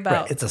worry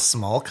about... Right. It's a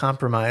small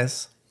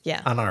compromise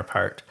on our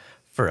part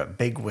for a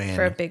big win.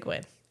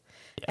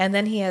 Yeah. And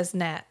then he has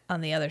Nat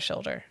on the other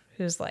shoulder,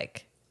 who's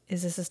like,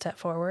 is this a step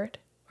forward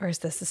or is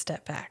this a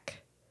step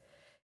back?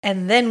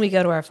 And then we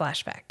go to our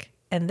flashback.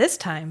 And this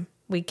time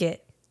we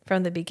get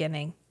from the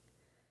beginning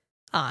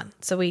on.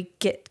 So we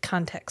get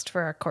context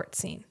for our court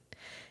scene.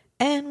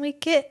 And we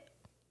get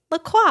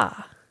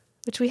LaCroix,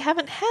 which we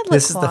haven't had LaCroix.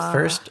 This is the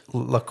first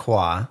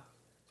LaCroix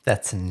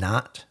that's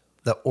not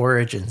the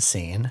origin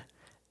scene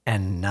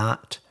and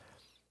not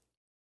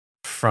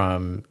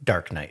from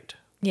Dark Knight.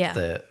 Yeah.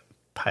 The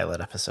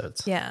pilot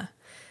episodes. Yeah.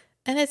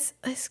 And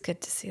it's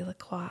good to see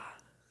LaCroix.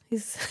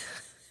 He's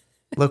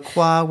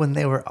LaCroix when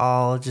they were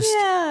all just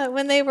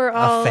when they were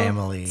all a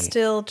family,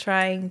 still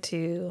trying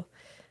to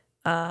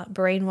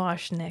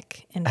brainwash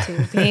Nick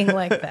into being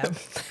like them.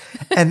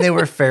 And they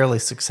were fairly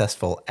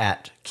successful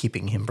at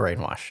keeping him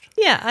brainwashed.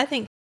 Yeah, I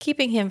think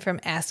keeping him from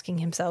asking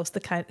himself the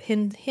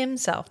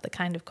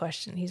kind of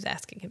question he's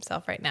asking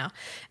himself right now.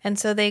 And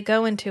so they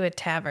go into a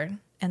tavern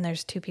and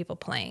there's 2 people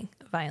playing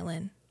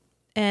violin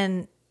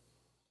And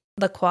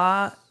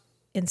Lacroix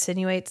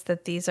insinuates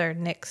that these are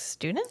Nick's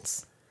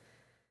students.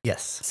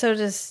 Yes. So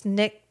does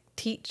Nick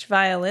teach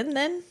violin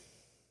then?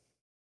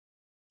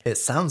 It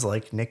sounds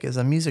like Nick is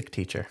a music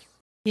teacher.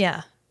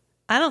 Yeah.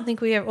 I don't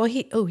think we ever... Well,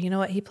 you know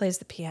what? He plays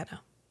the piano.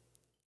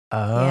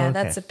 Oh, Yeah, okay.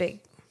 that's a big...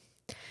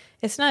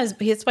 It's not as...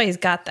 That's why he's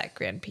got that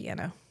grand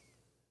piano.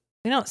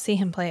 We don't see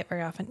him play it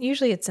very often.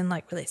 Usually it's in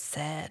like really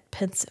sad,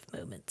 pensive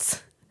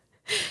moments.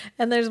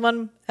 And there's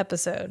one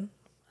episode,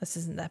 this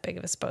isn't that big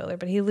of a spoiler,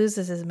 but he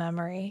loses his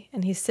memory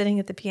and he's sitting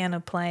at the piano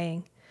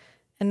playing.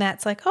 And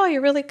Nat's like, oh,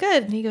 you're really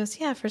good. And he goes,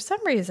 yeah, for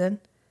some reason,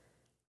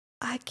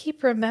 I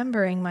keep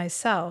remembering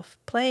myself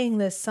playing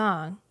this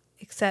song,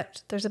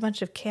 except there's a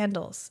bunch of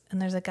candles and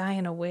there's a guy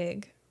in a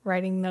wig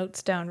writing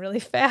notes down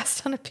really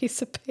fast on a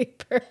piece of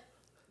paper.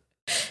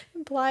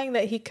 Implying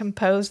that he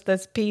composed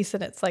this piece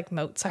and it's like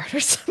Mozart or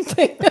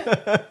something.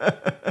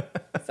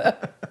 So,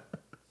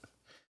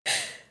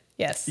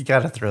 yes. You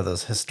got to throw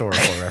those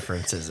historical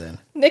references in.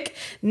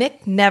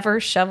 Nick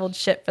never shoveled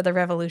shit for the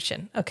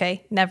revolution,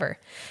 okay? Never.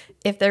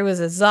 If there was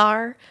a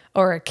czar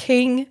or a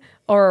king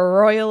or a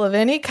royal of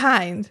any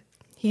kind,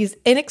 he's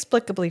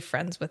inexplicably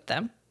friends with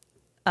them.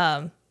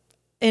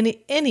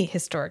 Any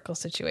historical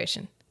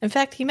situation. In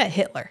fact, he met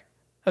Hitler,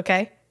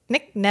 okay?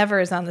 Nick never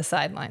is on the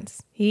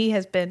sidelines. He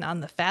has been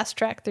on the fast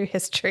track through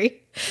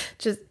history,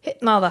 just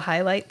hitting all the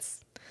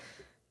highlights.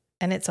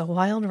 And it's a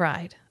wild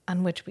ride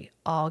on which we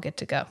all get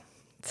to go.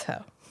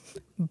 So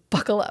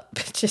buckle up,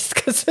 just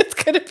because it's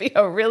going to be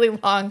a really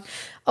long...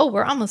 Oh,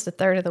 we're almost a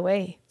third of the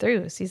way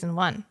through season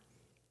 1.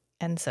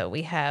 And so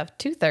we have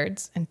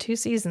 2/3 and 2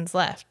 seasons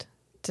left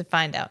to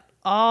find out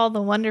all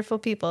the wonderful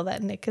people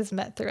that Nick has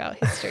met throughout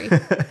history.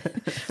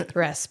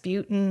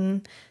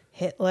 Rasputin,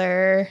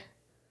 Hitler...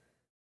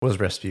 Was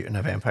Rasputin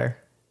a vampire?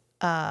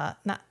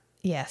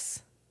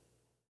 Yes.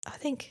 I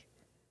think,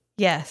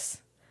 yes.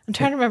 I'm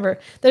trying to remember.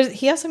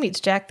 He also meets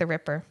Jack the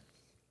Ripper.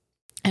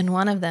 And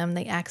one of them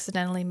they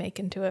accidentally make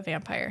into a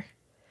vampire.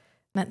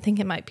 And I think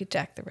it might be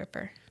Jack the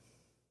Ripper.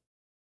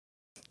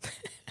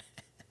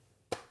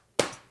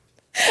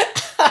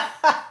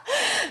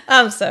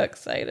 I'm so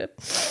excited.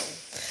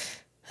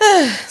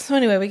 So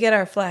anyway, we get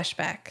our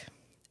flashback.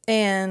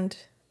 And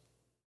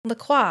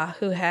Lacroix,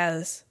 who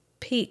has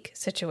peak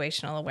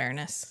situational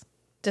awareness,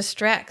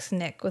 distracts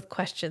Nick with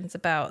questions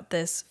about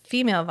this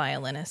female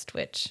violinist,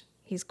 which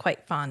he's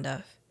quite fond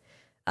of.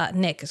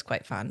 Nick is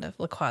quite fond of.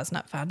 Lacroix is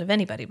not fond of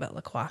anybody but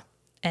Lacroix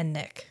and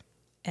Nick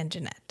and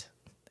Jeanette.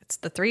 It's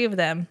the 3 of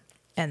them,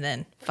 and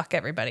then fuck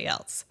everybody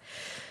else.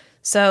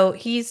 So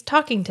he's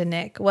talking to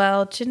Nick.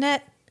 Well,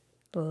 Jeanette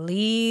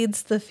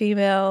leads the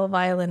female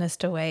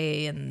violinist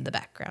away in the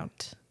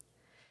background.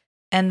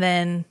 And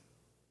then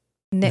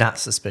Nick... Not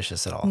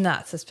suspicious at all.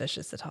 Not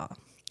suspicious at all.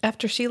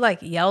 After she like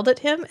yelled at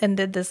him and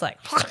did this like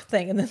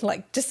thing and then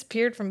like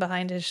disappeared from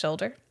behind his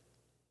shoulder.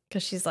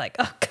 Because she's like,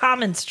 oh,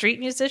 common street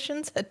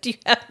musicians? Do you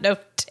have no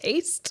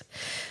taste?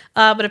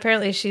 But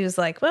apparently she was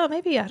like, well,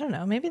 maybe, I don't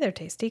know, maybe they're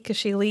tasty, because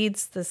she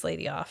leads this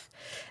lady off.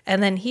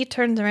 And then he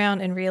turns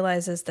around and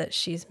realizes that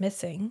she's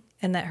missing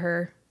and that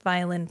her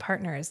violin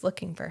partner is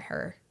looking for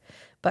her.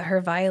 But her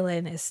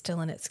violin is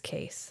still in its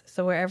case.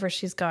 So wherever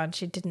she's gone,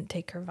 she didn't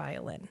take her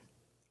violin.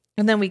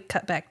 And then we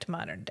cut back to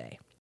modern day.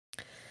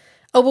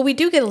 Oh, well, we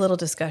do get a little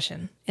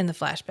discussion in the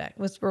flashback.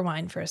 Let's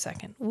rewind for a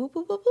second. Whoop,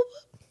 whoop, whoop,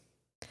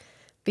 whoop.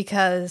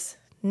 Because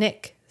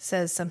Nick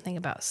says something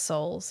about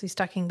souls. He's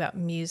talking about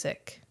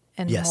music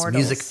and mortals.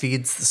 Music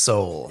feeds the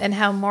soul. And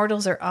how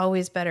mortals are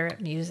always better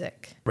at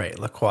music. Right,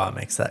 Lacroix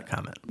makes that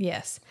comment.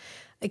 Yes.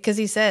 Because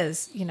he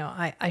says, you know,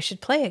 I should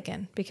play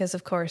again. Because,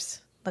 of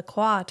course,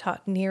 Lacroix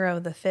taught Nero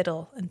the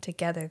fiddle, and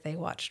together they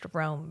watched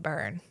Rome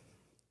burn.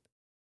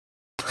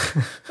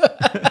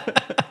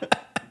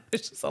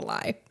 It's just a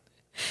line.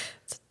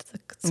 It's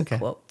a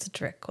quote. It's a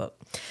direct quote.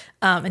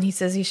 And he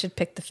says he should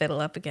pick the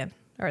fiddle up again,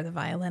 or the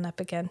violin up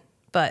again.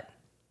 But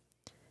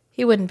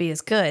he wouldn't be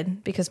as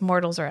good because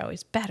mortals are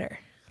always better.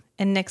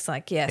 And Nick's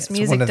like, yes,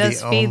 music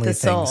does feed the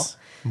soul.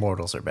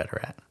 Mortals are better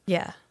at.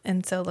 Yeah.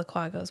 And so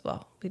Lacroix goes,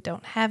 well, we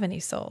don't have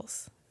any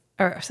souls.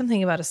 Or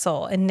something about a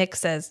soul. And Nick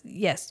says,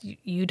 yes,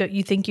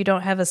 you think you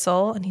don't have a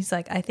soul? And he's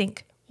like, I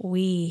think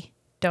we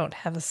don't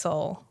have a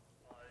soul.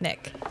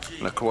 Nick.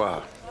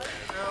 Lacroix.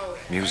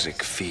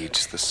 Music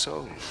feeds the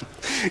soul.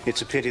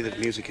 It's a pity that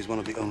music is one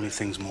of the only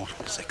things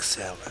mortals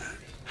excel at.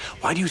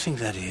 Why do you think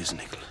that is,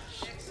 Nicholas?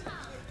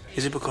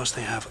 Is it because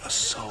they have a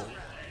soul?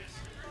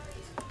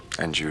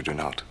 And you do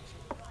not.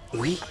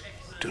 We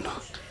do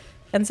not.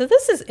 And so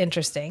this is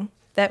interesting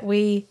that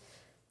we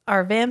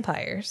are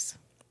vampires,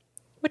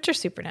 which are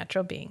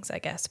supernatural beings, I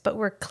guess, but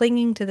we're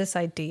clinging to this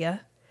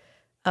idea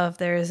of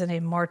there is an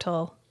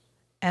immortal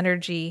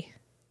energy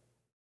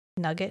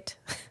nugget,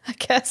 I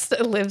guess,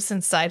 that lives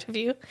inside of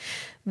you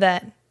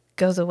that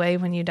goes away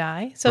when you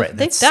die. So right, they've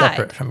that's died.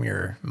 separate from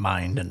your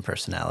mind and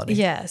personality.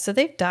 Yeah, so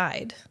they've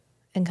died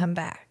and come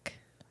back.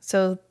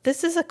 So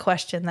this is a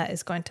question that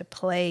is going to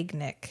plague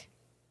Nick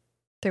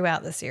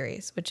throughout the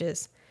series, which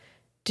is,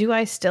 do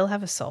I still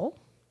have a soul?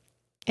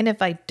 And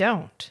if I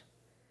don't,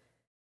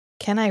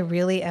 can I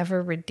really ever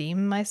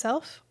redeem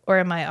myself, or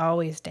am I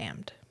always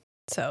damned?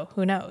 So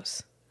who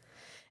knows?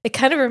 It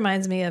kind of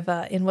reminds me of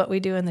In What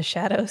We Do in the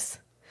Shadows,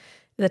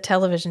 the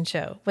television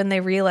show, when they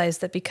realize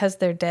that because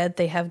they're dead,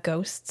 they have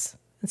ghosts.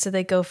 And so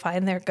they go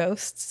find their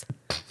ghosts.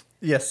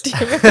 Yes. Do you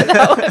remember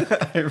that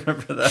one? I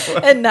remember that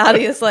one. And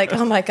Nadia's like,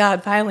 oh my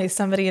God, finally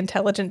somebody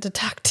intelligent to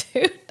talk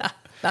to.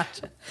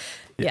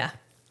 Yeah.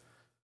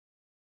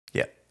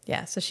 Yeah.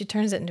 Yeah. So she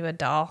turns it into a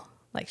doll.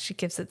 Like she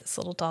gives it this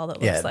little doll that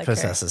looks like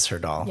possesses her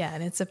doll. Yeah.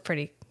 And it's a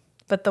pretty,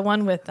 but the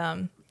one with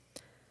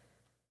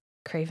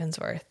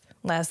Cravensworth,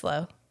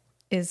 Laszlo,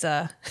 is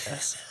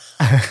Yes.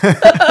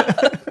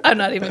 I'm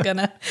not even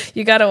gonna,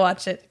 you got to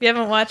watch it. If you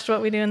haven't watched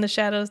What We Do in the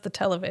Shadows, the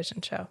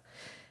television show,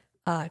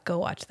 go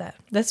watch that.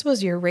 This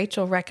was your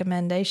Rachel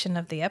recommendation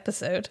of the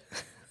episode.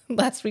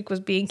 Last week was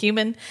Being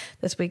Human.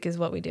 This week is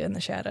What We Do in the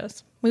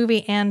Shadows.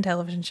 Movie and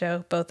television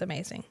show, both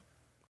amazing.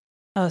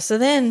 Oh, so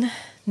then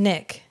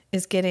Nick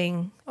is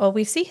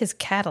we see his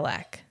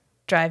Cadillac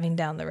driving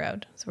down the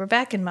road. So we're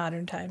back in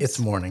modern times. It's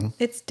morning.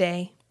 It's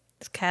day.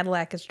 His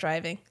Cadillac is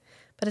driving,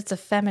 but it's a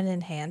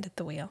feminine hand at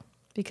the wheel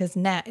because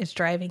Nat is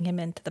driving him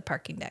into the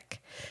parking deck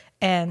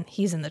and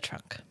he's in the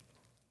trunk.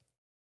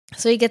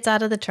 So he gets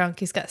out of the trunk.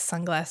 He's got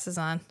sunglasses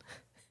on.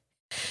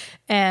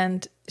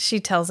 And she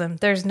tells him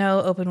there's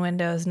no open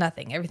windows,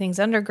 nothing. Everything's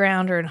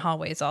underground or in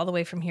hallways all the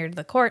way from here to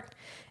the court.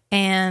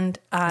 And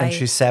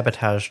she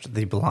sabotaged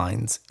the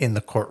blinds in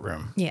the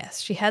courtroom. Yes,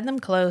 she had them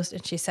closed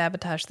and she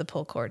sabotaged the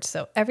pull cords.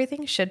 So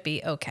everything should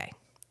be okay.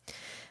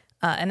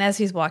 And as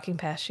he's walking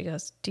past, she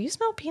goes, do you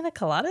smell pina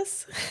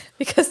coladas?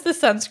 Because the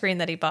sunscreen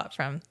that he bought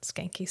from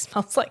Skanky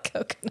smells like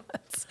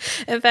coconuts.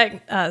 In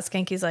fact,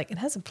 Skanky's like, it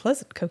has a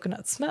pleasant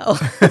coconut smell.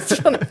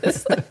 It's one of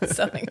his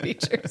selling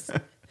features.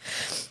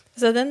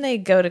 So then they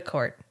go to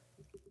court.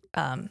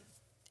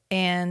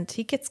 And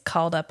he gets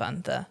called up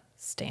on the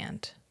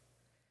stand.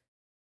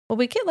 Well,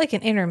 we get like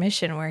an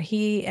intermission where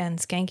he and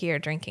Skanky are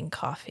drinking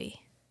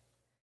coffee.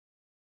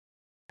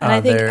 And I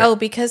think,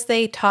 because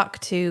they talk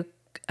to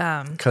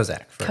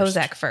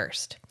Kozak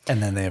first.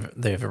 And then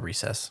they have a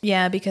recess.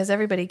 Yeah, because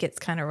everybody gets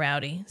kind of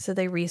rowdy. So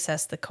they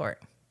recess the court.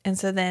 And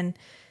so then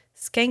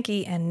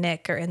Skanky and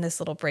Nick are in this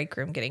little break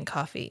room getting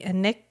coffee.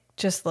 And Nick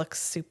just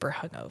looks super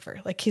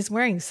hungover. Like he's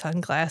wearing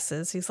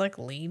sunglasses. He's like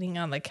leaning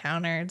on the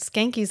counter. And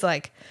Skanky's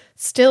like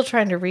still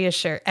trying to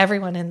reassure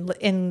everyone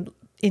in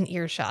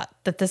earshot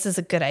that this is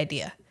a good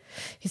idea.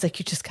 He's like,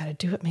 you just got to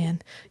do it, man.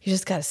 You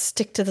just got to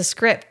stick to the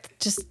script.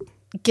 Just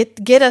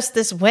get us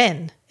this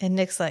win. And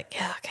Nick's like,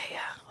 yeah, okay, yeah,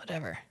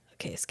 whatever.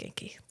 Okay,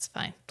 Skanky, it's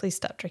fine. Please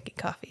stop drinking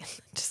coffee.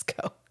 Just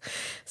go.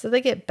 So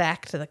they get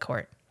back to the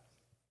court.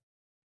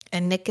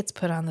 And Nick gets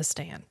put on the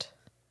stand.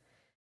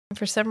 And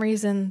for some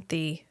reason,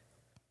 the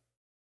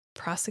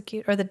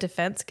prosecutor or the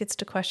defense gets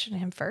to question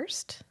him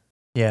first.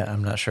 Yeah,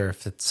 I'm not sure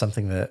if it's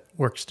something that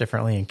works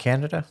differently in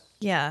Canada.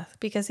 Yeah,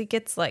 because he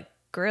gets like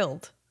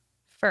grilled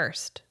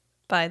first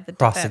by the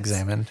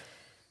cross-examined. Defense.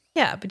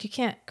 Yeah, but you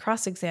can't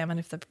cross-examine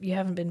if you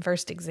haven't been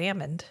first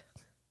examined.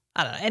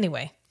 I don't know.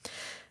 Anyway,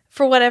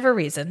 for whatever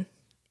reason,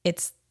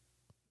 it's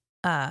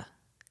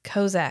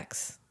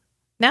Kozak's.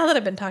 Now that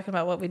I've been talking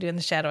about What We Do in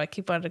the Shadow, I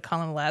keep wanting to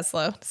call him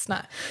Laszlo. It's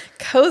not.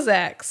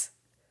 Kozak's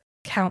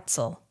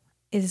counsel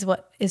is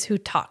who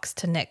talks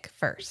to Nick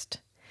first.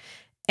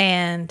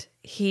 And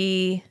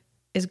he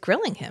is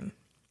grilling him.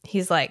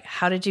 He's like,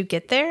 how did you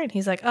get there? And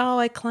he's like, oh,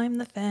 I climbed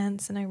the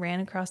fence and I ran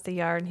across the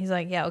yard. And he's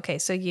like, yeah, okay.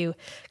 So you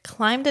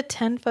climbed a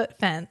 10-foot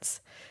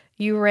fence.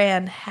 You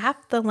ran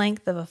half the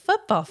length of a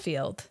football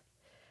field.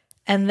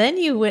 And then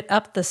you went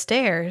up the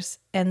stairs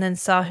and then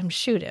saw him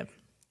shoot him.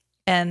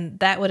 And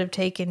that would have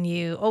taken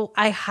you,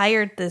 I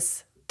hired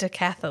this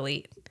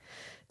decathlete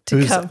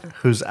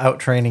who's out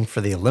training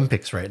for the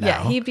Olympics right now.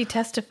 Yeah, he'd be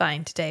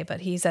testifying today,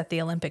 but he's at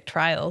the Olympic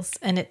trials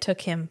and it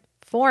took him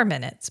 4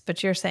 minutes,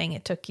 but you're saying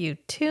it took you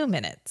 2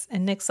 minutes.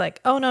 And Nick's like,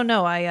 oh,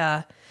 no,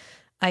 I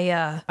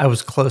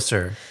was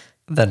closer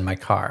than my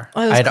car.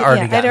 I'd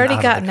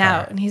already gotten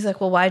out. And he's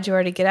like, well, why'd you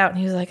already get out? And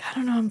he was like, I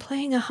don't know, I'm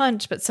playing a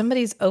hunch, but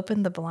somebody's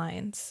opened the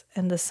blinds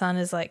and the sun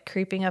is like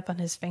creeping up on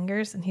his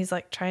fingers. And he's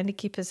like trying to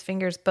keep his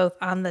fingers both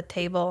on the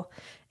table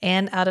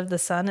and out of the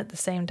sun at the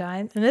same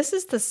time. And this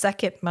is the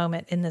second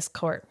moment in this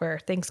court where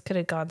things could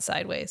have gone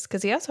sideways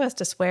because he also has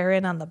to swear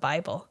in on the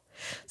Bible.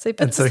 So he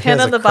puts his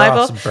hand on the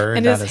Bible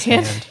and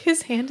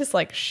his hand is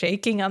like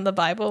shaking on the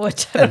Bible,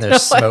 which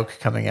there's smoke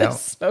coming out. There's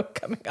smoke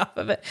coming off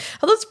of it.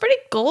 Although it's pretty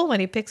cool when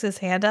he picks his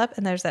hand up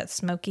and there's that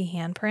smoky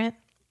handprint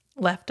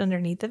left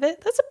underneath of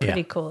it. That's a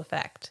pretty cool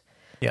effect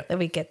that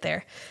we get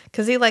there.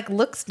 Because he like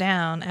looks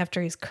down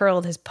after he's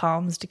curled his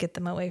palms to get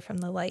them away from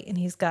the light and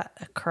he's got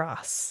a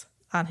cross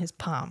on his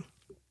palm.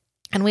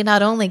 And we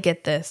not only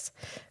get this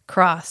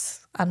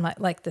cross on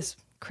this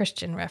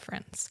Christian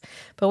reference,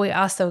 but we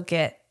also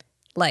get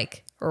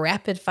like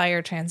rapid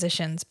fire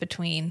transitions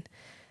between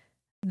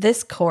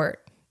this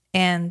court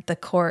and the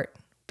court,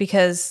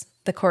 because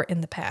the court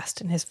in the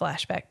past in his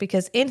flashback,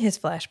 because in his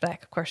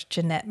flashback, of course,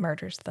 Jeanette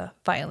murders the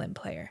violin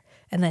player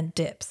and then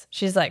dips.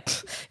 She's like,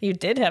 you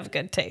did have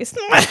good taste.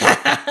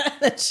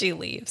 Then she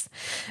leaves.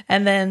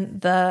 And then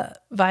the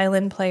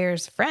violin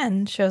player's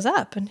friend shows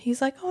up and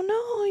he's like, oh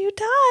no, you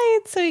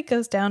died. So he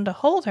goes down to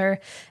hold her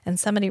and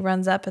somebody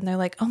runs up and they're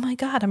like, oh my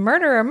God, a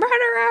murderer.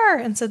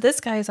 And so this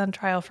guy is on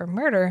trial for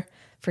murder,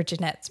 for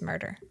Jeanette's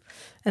murder.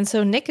 And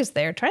so Nick is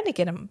there trying to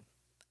get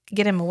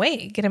him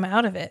away, get him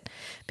out of it,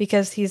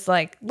 because he's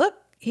like, look,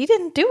 he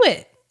didn't do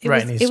it.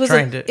 Nick is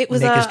trying to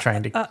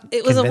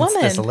convince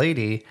woman. this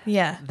lady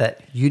Yeah.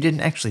 that you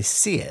didn't actually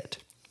see it.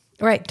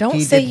 Right. Don't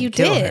He say didn't you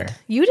kill did. her.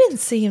 You didn't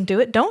see him do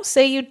it. Don't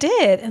say you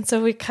did. And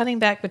so we're cutting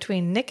back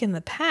between Nick in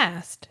the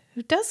past,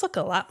 who does look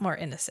a lot more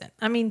innocent.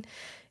 I mean,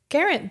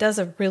 Garrett does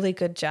a really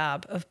good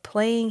job of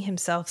playing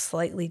himself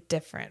slightly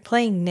different,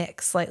 playing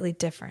Nick slightly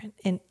different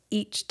in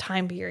each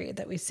time period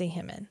that we see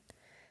him in.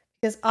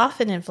 Because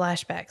often in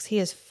flashbacks, he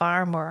is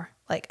far more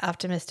like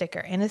optimistic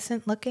or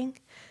innocent looking.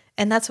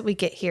 And that's what we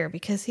get here,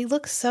 because he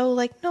looks so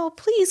like, no,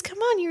 please, come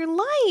on, you're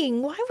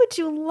lying. Why would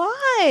you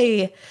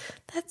lie?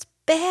 That's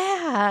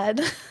bad.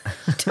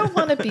 You don't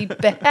want to be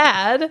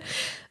bad.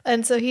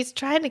 And so he's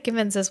trying to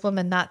convince this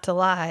woman not to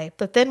lie.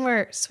 But then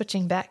we're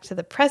switching back to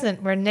the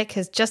present where Nick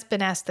has just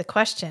been asked the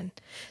question,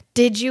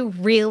 did you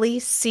really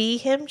see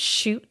him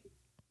shoot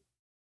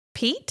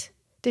Pete?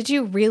 Did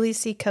you really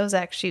see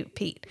Kozak shoot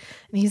Pete?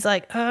 And he's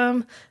like,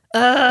 And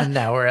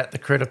now we're at the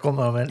critical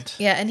moment.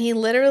 Yeah, and he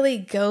literally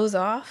goes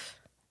off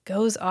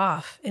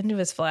into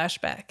his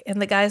flashback.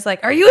 And the guy's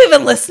like, are you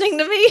even listening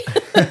to me?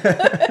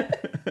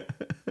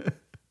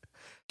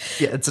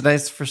 Yeah, it's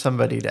nice for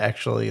somebody to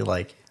actually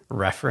like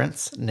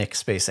reference Nick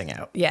spacing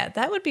out. Yeah,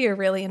 that would be a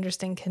really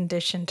interesting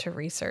condition to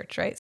research,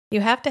 right?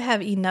 You have to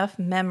have enough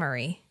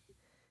memory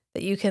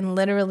that you can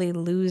literally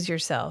lose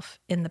yourself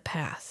in the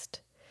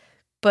past.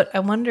 But I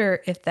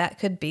wonder if that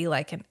could be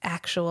like an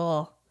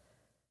actual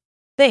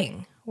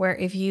thing where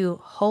if you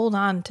hold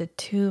on to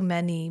too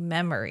many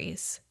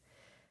memories,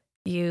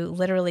 you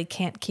literally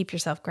can't keep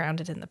yourself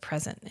grounded in the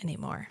present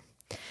anymore.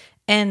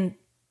 And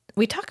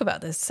we talk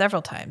about this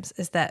several times,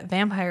 is that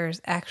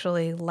vampires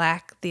actually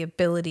lack the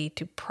ability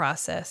to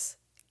process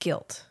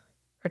guilt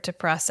or to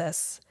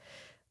process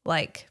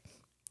like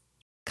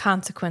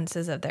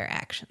consequences of their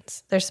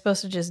actions. They're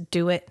supposed to just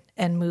do it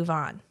and move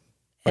on.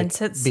 Like, and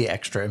since be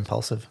extra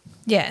impulsive.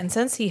 Yeah, and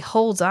since he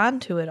holds on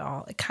to it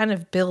all, it kind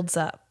of builds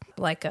up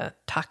like a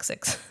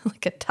toxic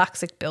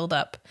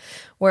buildup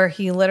where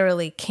he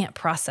literally can't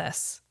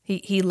process.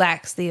 He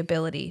lacks the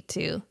ability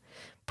to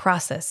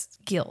process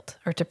guilt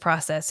or to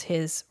process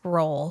his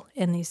role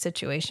in these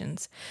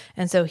situations.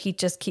 And so he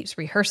just keeps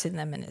rehearsing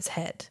them in his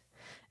head.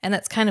 And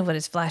that's kind of what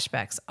his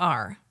flashbacks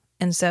are.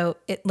 And so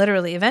it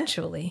literally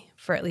eventually,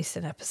 for at least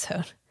an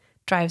episode,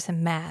 drives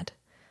him mad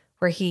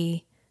where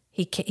he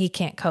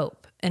can't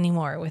cope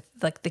anymore with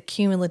like the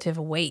cumulative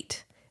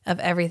weight of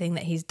everything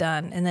that he's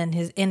done and then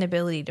his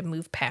inability to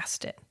move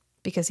past it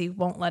because he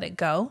won't let it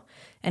go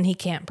and he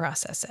can't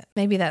process it.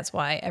 Maybe that's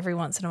why every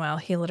once in a while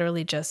he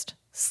literally just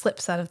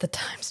slips out of the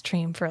time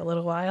stream for a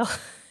little while.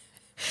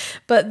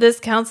 But this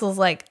counsel's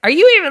like, are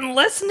you even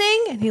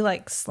listening? And he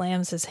like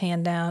slams his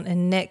hand down,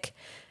 and Nick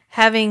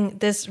having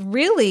this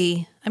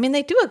really, I mean,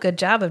 they do a good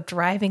job of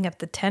driving up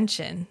the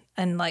tension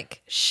and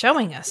like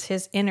showing us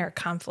his inner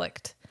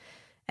conflict.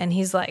 And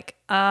he's like,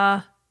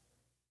 no,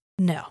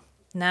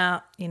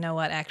 you know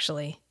what?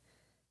 Actually,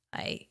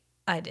 I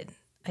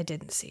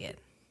didn't see it.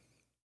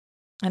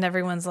 And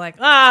everyone's like,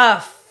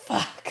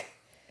 fuck.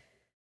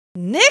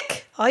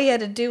 Nick, all you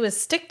had to do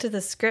was stick to the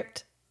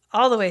script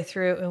all the way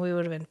through and we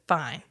would have been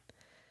fine.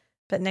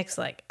 But Nick's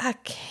like, I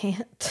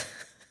can't.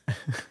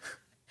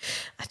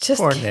 I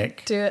just Poor can't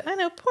Nick. do it. I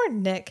know, poor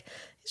Nick.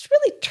 He's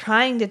really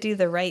trying to do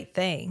the right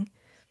thing.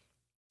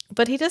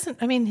 But he doesn't,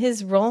 I mean,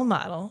 his role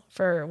model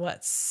for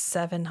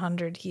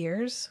 700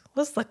 years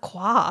was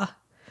Lacroix.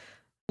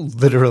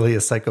 Literally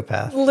a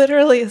psychopath.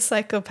 Literally a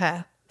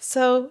psychopath.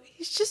 So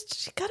you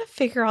got to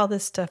figure all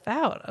this stuff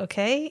out,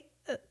 okay?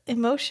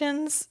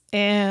 Emotions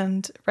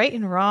and right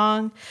and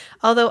wrong.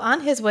 Although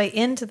on his way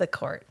into the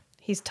court,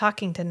 he's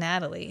talking to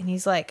Natalie and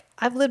he's like,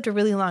 I've lived a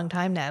really long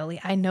time, Natalie.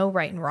 I know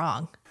right and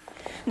wrong.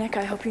 Nick,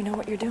 I hope you know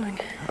what you're doing.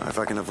 If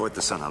I can avoid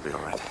the sun, I'll be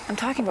all right. I'm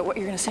talking about what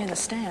you're going to say in the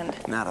stand.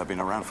 Nat, I've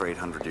been around for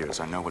 800 years.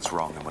 I know what's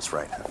wrong and what's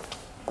right.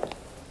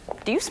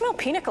 Do you smell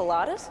pina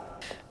coladas?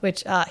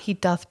 Which he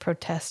doth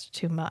protest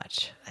too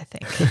much, I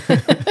think.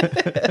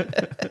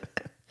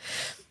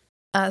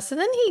 So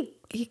then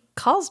he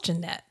calls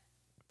Jeanette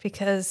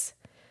because...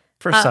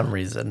 For some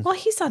reason. Well,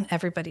 he's on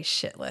everybody's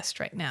shit list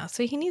right now,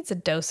 so he needs a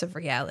dose of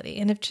reality.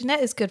 And if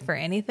Jeanette is good for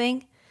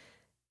anything,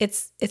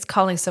 it's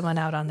calling someone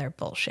out on their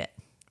bullshit.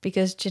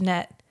 Because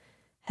Jeanette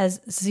has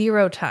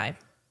zero time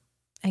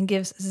and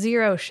gives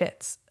zero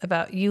shits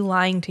about you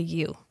lying to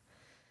you.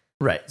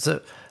 Right. So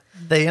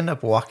they end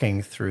up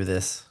walking through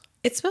this.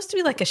 It's supposed to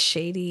be like a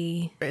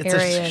shady area. It's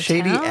a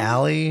shady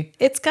alley.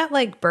 It's got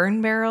like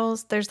burn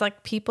barrels. There's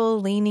like people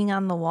leaning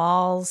on the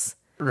walls.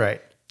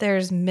 Right.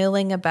 There's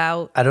milling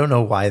about. I don't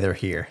know why they're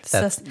here.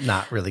 That's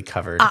not really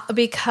covered.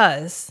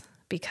 Because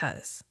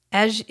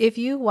if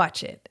you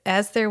watch it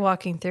as they're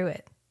walking through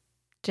it,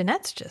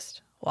 Jeanette's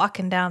just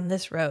walking down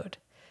this road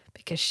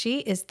because she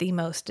is the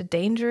most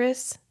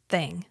dangerous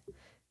thing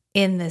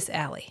in this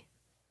alley.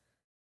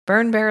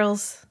 Burn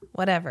barrels,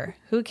 whatever,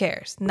 who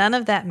cares? None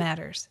of that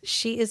matters.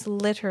 She is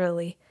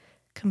literally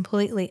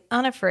completely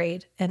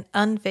unafraid and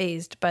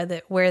unfazed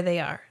by where they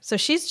are. So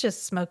she's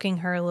just smoking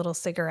her little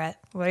cigarette,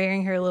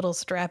 wearing her little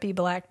strappy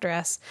black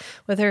dress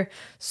with her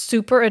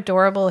super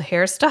adorable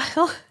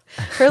hairstyle,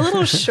 her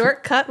little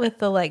shortcut with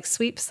the like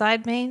sweep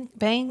side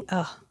bang.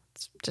 Oh,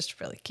 it's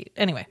just really cute.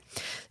 Anyway,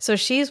 so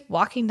she's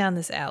walking down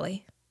this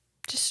alley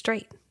just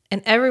straight.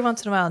 And every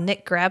once in a while,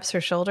 Nick grabs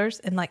her shoulders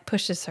and like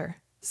pushes her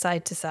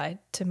side to side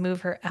to move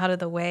her out of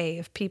the way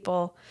of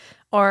people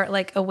or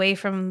like away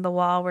from the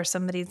wall where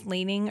somebody's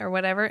leaning or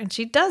whatever. And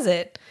she does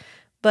it.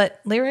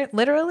 But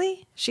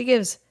literally, she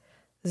gives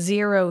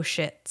zero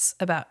shits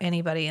about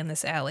anybody in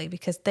this alley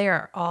because they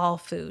are all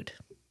food.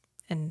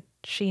 And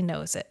she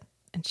knows it.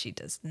 And she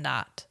does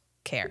not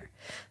care.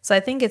 So I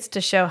think it's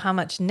to show how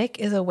much Nick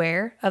is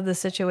aware of the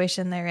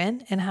situation they're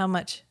in and how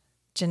much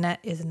Jeanette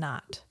is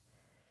not.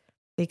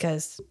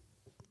 Because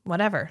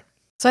whatever.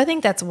 So I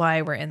think that's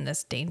why we're in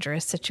this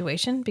dangerous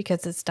situation,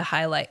 because it's to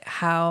highlight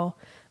how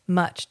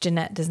much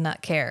Jeanette does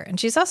not care. And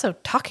she's also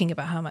talking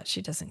about how much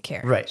she doesn't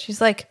care. Right.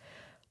 She's like,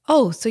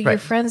 oh, so your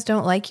friends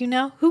don't like you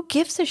now? Who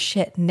gives a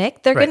shit,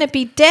 Nick? They're going to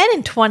be dead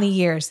in 20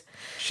 years.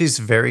 She's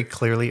very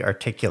clearly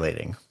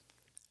articulating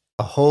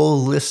a whole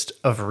list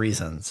of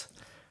reasons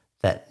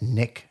that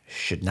Nick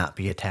should not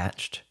be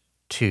attached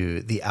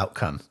to the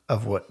outcome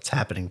of what's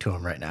happening to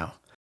him right now.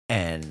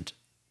 And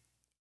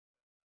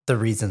the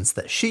reasons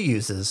that she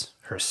uses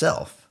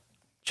herself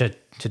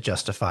to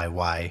justify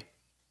why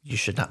you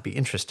should not be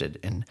interested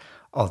in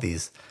all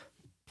these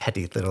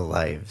petty little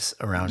lives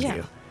around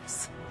you.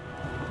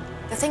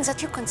 The things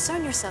that you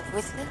concern yourself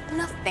with,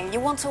 nothing.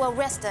 You want to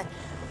arrest a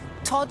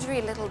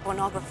tawdry little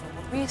pornographer.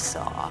 What we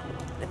saw,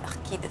 the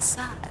Marquis de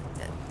Sade.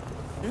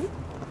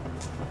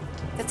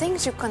 The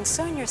things you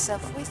concern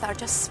yourself with are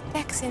just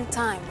specks in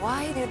time.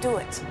 Why do you do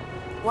it?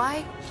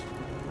 Why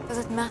does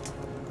it matter?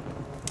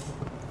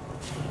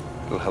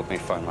 It'll help me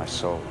find my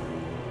soul.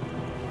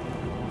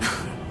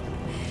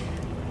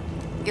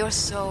 Your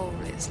soul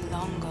is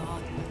long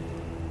gone.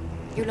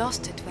 You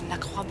lost it when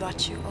Lacroix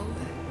brought you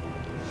over.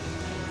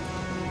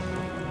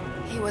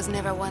 He was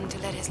never one to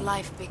let his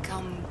life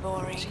become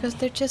boring. She goes,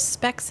 they're just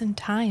specks in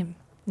time,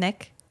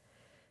 Nick.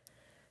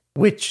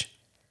 Which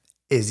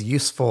is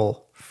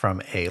useful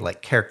from a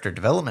like character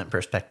development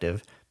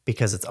perspective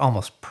because it's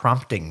almost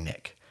prompting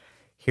Nick.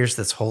 Here's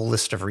this whole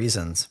list of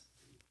reasons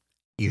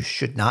you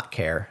should not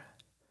care.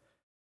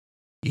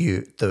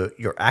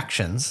 Your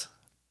actions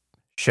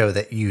show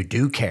that you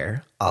do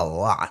care a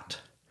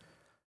lot.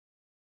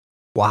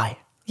 Why?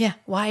 Yeah,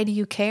 why do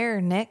you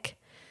care, Nick?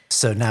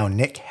 So now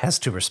Nick has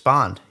to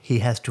respond. He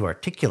has to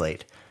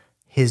articulate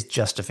his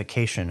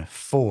justification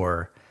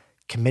for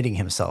committing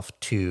himself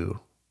to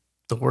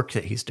the work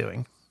that he's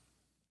doing.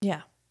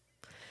 Yeah.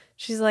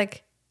 She's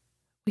like,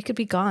 we could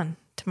be gone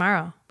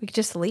tomorrow. We could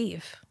just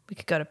leave. We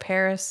could go to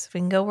Paris. We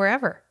can go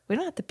wherever. We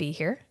don't have to be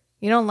here.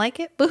 You don't like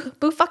it?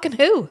 Boo fucking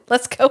who?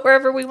 Let's go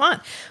wherever we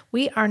want.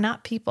 We are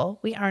not people.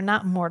 We are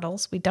not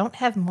mortals. We don't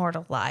have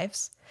mortal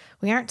lives.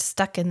 We aren't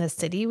stuck in the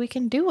city. We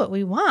can do what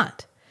we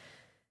want.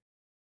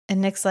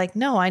 And Nick's like,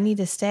 no, I need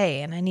to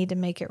stay and I need to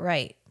make it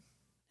right.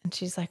 And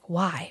she's like,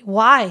 why?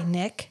 Why,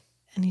 Nick?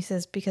 And he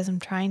says, because I'm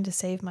trying to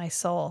save my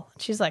soul.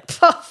 And she's like,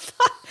 oh,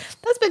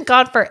 that's been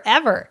gone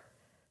forever.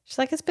 She's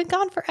like, it's been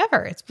gone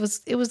forever.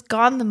 It was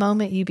gone the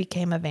moment you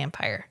became a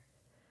vampire.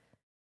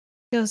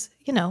 He goes,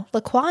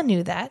 Lacroix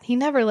knew that. He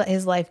never let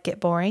his life get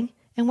boring.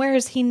 And where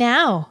is he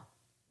now?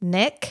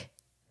 Nick?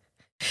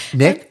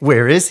 Nick,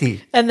 where is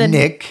he? And then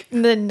Nick.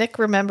 And then Nick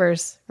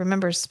remembers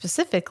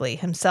specifically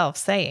himself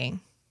saying,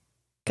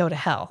 go to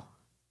hell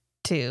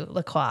to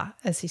Lacroix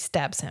as he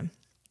stabs him.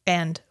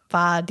 And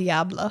va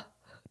diablo,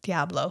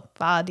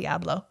 va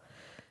diablo.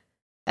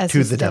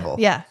 To the devil.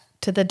 Yeah,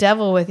 to the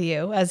devil with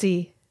you as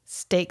he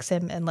stakes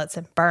him and lets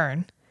him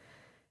burn.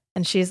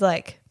 And she's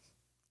like,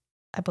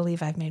 I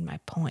believe I've made my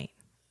point.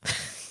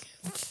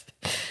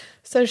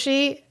 So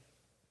she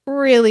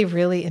really,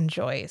 really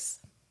enjoys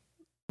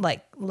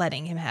like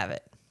letting him have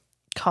it,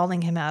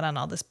 calling him out on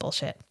all this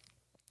bullshit.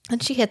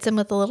 And she hits him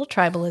with a little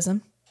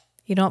tribalism.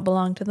 You don't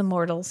belong to the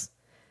mortals.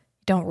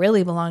 You don't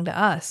really belong to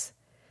us.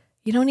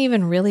 You don't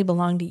even really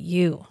belong to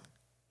you.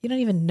 You don't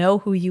even know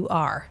who you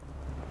are.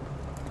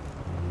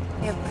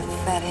 You're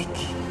pathetic.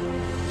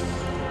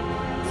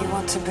 You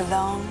want to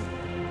belong?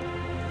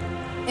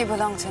 You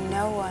belong to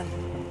no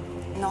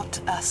one. Not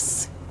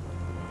us.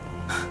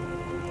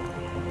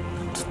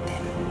 Not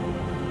them.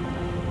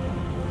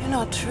 You're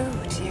not true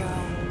to your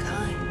own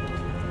kind.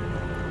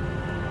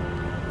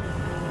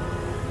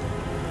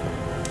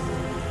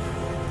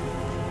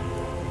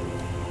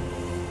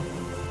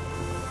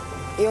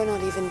 You're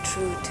not even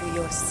true to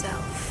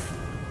yourself.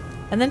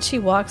 And then she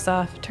walks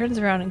off, turns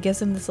around, and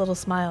gives him this little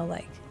smile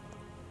like,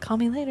 call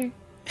me later.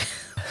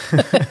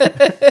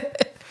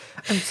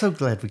 I'm so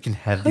glad we can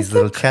have these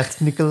little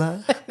chats,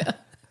 Nicola.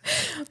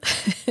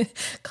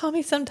 Call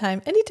me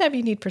sometime. Anytime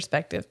you need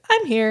perspective.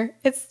 I'm here.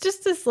 It's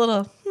just this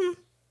little,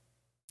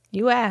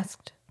 you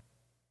asked.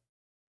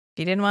 If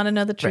you didn't want to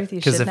know the truth,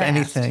 you should have asked.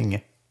 Because if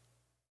anything,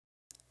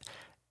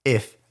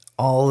 if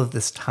all of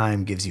this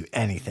time gives you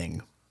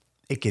anything,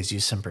 it gives you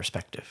some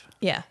perspective.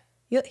 Yeah.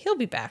 He'll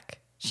be back.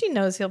 She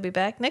knows he'll be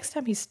back. Next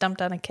time he's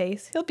stumped on a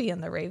case, he'll be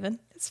in the Raven.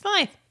 It's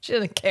fine. She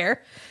doesn't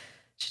care.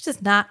 She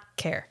does not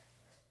care.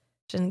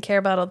 She doesn't care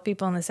about all the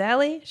people in this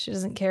alley. She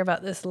doesn't care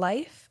about this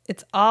life.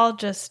 It's all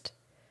just,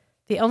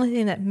 the only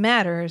thing that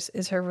matters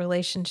is her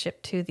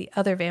relationship to the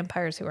other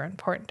vampires who are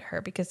important to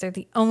her, because they're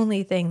the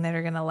only thing that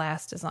are going to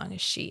last as long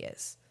as she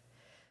is.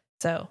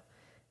 So,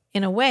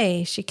 in a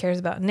way, she cares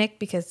about Nick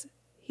because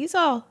he's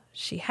all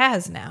she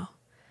has now,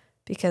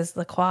 because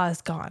Lacroix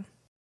is gone.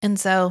 And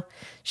so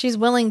she's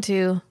willing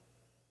to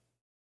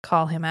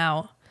call him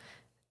out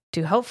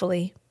to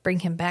hopefully bring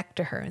him back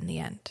to her in the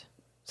end.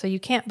 So you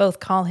can't both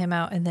call him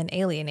out and then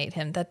alienate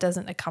him. That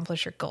doesn't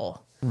accomplish your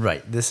goal.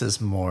 Right. This is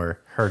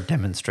more her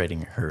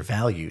demonstrating her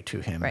value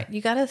to him. Right.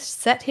 You got to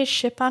set his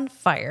ship on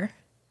fire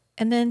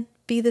and then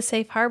be the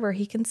safe harbor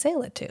he can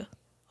sail it to,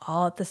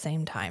 all at the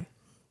same time.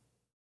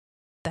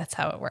 That's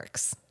how it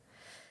works.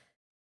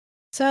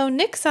 So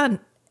Nick's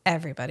on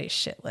everybody's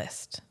shit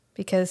list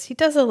because he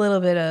does a little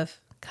bit of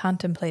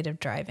contemplative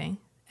driving,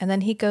 and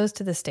then he goes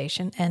to the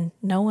station and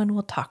no one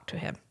will talk to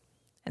him.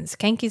 And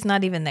Skanky's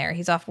not even there.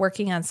 He's off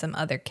working on some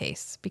other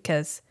case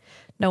because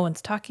no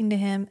one's talking to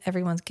him.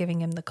 Everyone's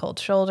giving him the cold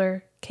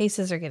shoulder.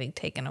 Cases are getting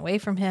taken away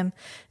from him.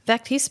 In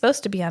fact, he's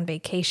supposed to be on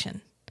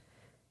vacation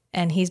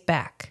and he's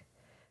back.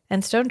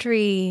 And Stone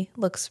Tree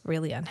looks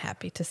really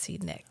unhappy to see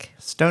Nick.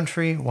 Stone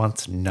Tree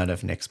wants none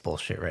of Nick's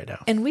bullshit right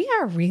now. And we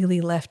are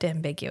really left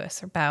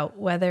ambiguous about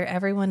whether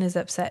everyone is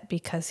upset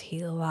because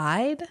he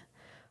lied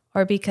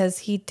or because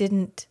he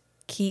didn't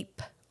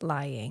keep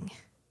lying.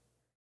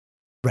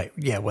 Right.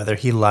 Yeah. Whether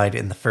he lied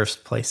in the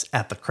first place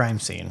at the crime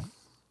scene.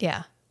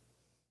 Yeah.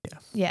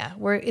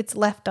 Where it's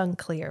left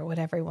unclear what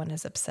everyone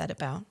is upset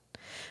about.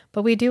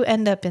 But we do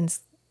end up in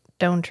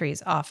Stone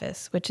Tree's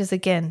office, which is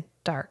again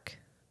dark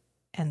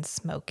and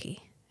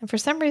smoky. And for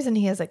some reason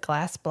he has a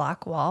glass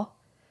block wall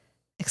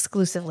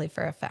exclusively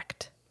for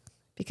effect,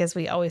 because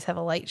we always have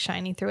a light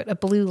shining through it, a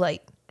blue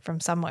light from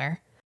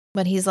somewhere.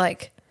 But he's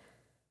like,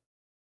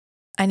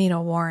 I need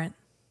a warrant.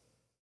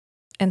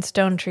 And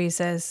Stone Tree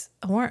says,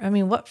 a warrant? I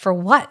mean, what for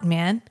what,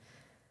 man?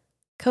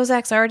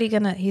 Kozak's already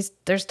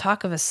there's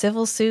talk of a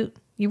civil suit.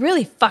 You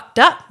really fucked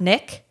up,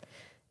 Nick.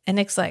 And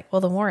Nick's like,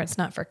 well, the warrant's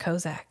not for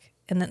Kozak.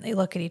 And then they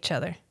look at each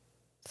other.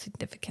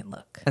 Significant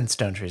look. And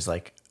Stone Tree's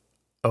like,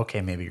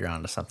 okay, maybe you're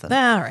onto something.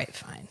 All right,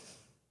 fine.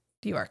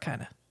 You are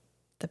kind of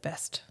the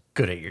best.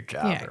 Good at your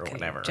job Good or at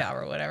whatever. your job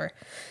or whatever.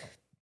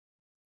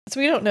 So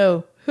we don't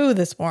know who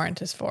this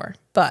warrant is for,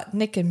 but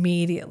Nick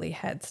immediately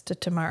heads to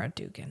Tamara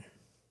Dugan,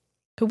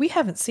 who we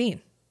haven't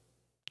seen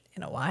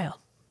in a while.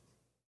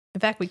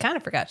 In fact, we kind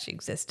of forgot she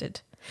existed.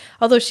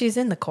 Although she's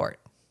in the court.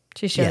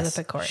 She shows up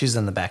at court. She's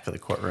in the back of the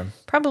courtroom.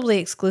 Probably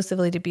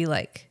exclusively to be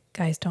like,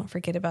 guys, don't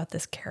forget about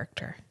this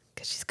character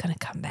because she's going to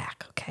come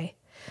back, okay?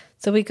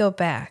 So we go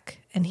back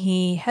and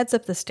he heads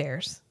up the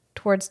stairs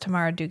towards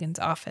Tamara Dugan's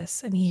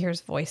office and he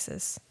hears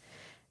voices.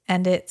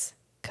 And it's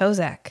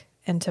Kozak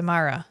and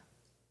Tamara.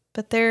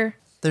 But they're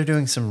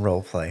doing some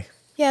role play.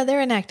 Yeah,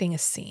 they're enacting a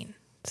scene.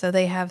 So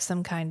they have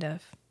some kind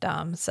of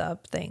dom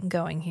sub thing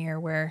going here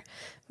where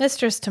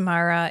Mistress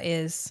Tamara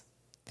is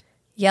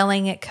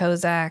yelling at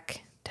Kozak,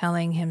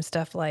 telling him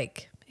stuff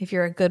like, if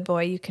you're a good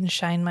boy, you can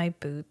shine my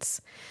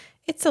boots.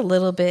 It's a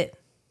little bit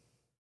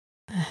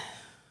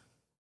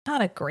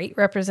not a great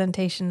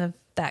representation of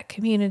that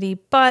community,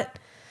 but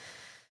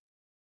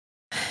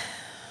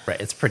right,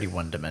 it's pretty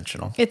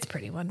one-dimensional. It's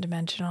pretty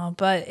one-dimensional,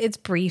 but it's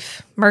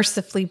brief,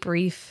 mercifully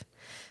brief,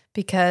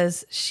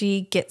 because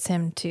she gets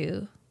him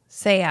to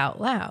say out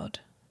loud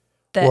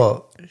that...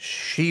 Well,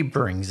 she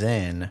brings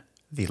in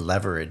the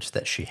leverage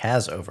that she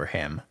has over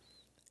him,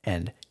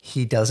 and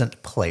he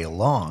doesn't play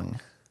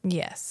along.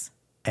 Yes.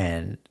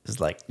 And is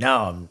like,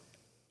 no,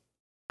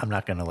 I'm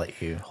not going to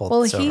let you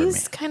hold this over me. Well,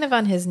 he's kind of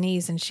on his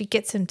knees, and she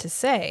gets him to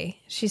say,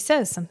 she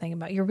says something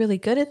about, you're really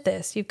good at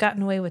this. You've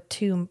gotten away with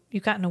two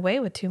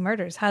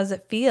murders. How does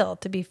it feel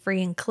to be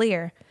free and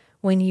clear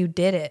when you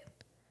did it?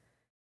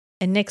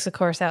 And Nick's, of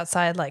course,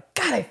 outside like,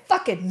 God, I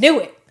fucking knew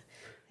it.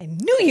 I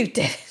knew you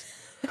did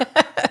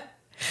it.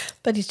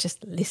 But he's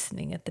just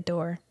listening at the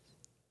door.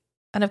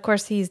 And of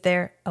course, he's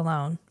there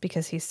alone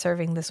because he's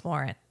serving this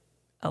warrant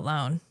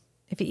alone.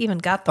 If he even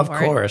got the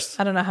warrant. Of course.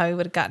 I don't know how he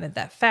would have gotten it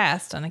that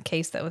fast on a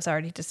case that was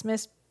already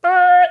dismissed.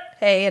 But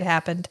hey, it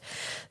happened.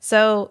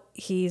 So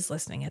he's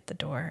listening at the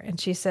door. And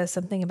she says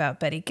something about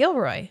Betty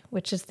Gilroy,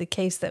 which is the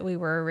case that we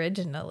were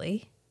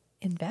originally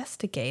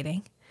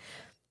investigating.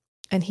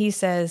 And he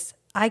says,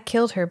 I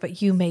killed her,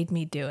 but you made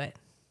me do it.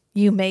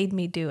 You made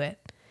me do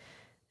it.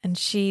 And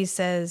she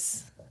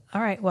says,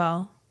 all right,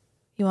 well,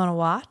 you want to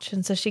watch?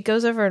 And so she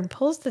goes over and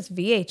pulls this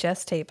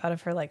VHS tape out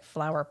of her like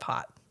flower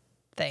pot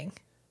thing.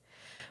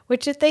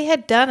 Which if they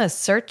had done a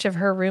search of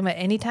her room at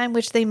any time,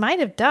 which they might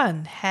have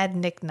done had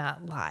Nick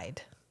not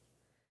lied.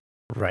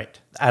 Right.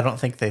 I don't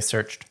think they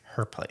searched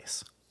her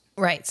place.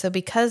 Right. So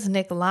because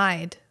Nick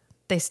lied,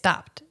 they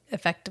stopped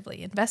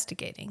effectively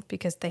investigating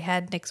because they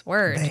had Nick's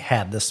word. They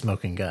had the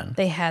smoking gun.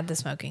 They had the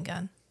smoking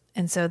gun.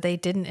 And so they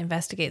didn't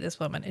investigate this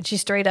woman. And she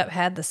straight up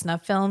had the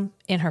snuff film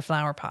in her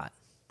flower pot,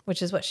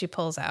 which is what she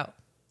pulls out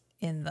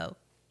in the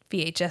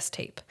VHS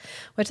tape,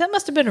 which that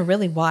must have been a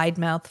really wide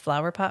mouth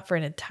flower pot for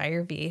an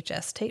entire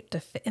VHS tape to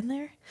fit in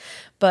there.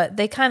 But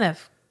they kind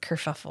of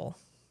shuffle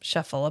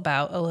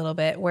about a little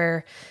bit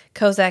where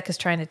Kozak is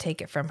trying to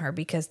take it from her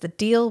because the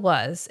deal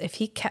was if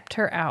he kept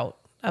her out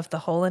of the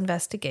whole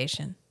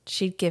investigation,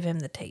 she'd give him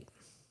the tape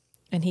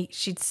and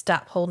she'd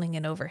stop holding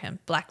it over him,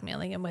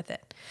 blackmailing him with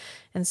it.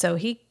 And so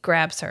he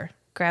grabs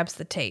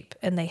the tape,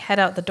 and they head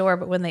out the door.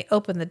 But when they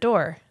open the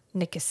door,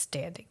 Nick is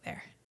standing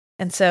there.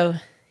 And so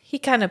he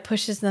kind of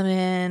pushes them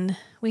in.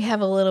 We have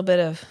a little bit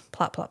of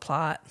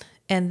plot.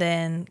 And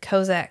then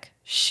Kozak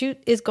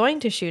is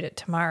going to shoot at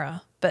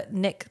Tamara, but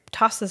Nick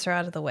tosses her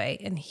out of the way,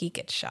 and he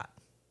gets shot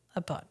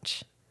a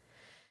bunch.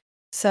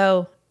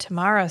 So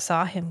Tamara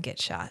saw him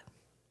get shot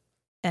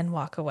and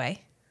walk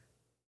away.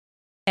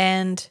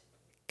 And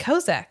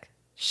Kozak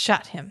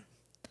shot him.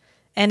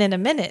 And in a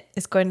minute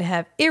is going to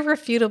have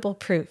irrefutable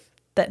proof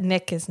that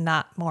Nick is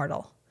not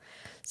mortal.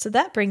 So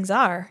that brings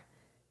our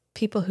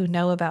people who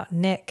know about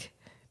Nick,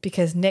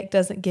 because Nick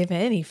doesn't give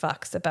any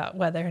fucks about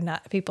whether or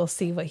not people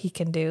see what he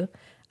can do,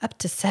 up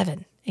to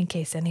 7, in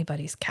case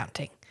anybody's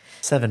counting.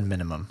 7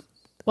 minimum.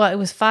 Well, it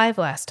was 5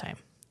 last time.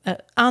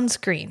 On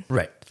screen.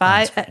 Right.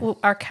 5.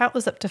 Our count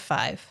was up to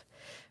 5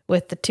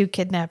 with the 2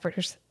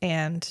 kidnappers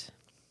and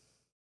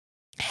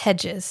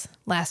Hedges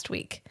last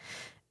week.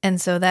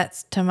 And so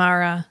that's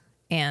Tamara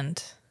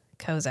and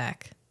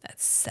Kozak.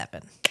 That's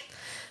 7.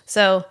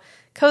 So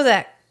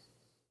Kozak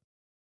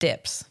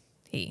dips.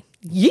 He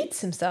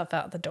yeets himself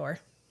out the door.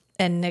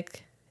 And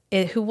Nick,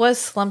 who was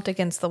slumped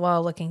against the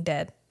wall looking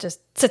dead, just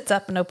sits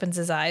up and opens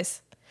his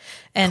eyes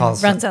and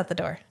runs out the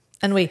door.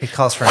 And he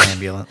calls for an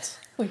ambulance.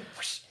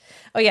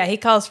 Oh, yeah, he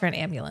calls for an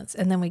ambulance.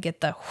 And then we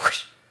get the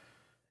whoosh,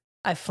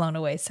 I've flown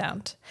away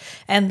sound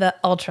and the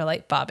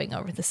ultralight bobbing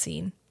over the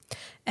scene.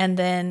 And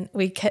then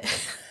we get a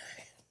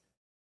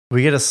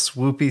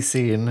swoopy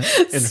scene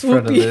in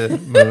front of the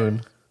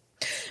moon.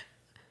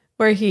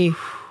 Where he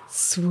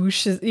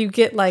swooshes. You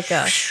get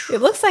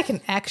it looks like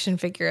an action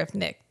figure of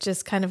Nick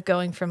just kind of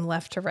going from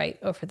left to right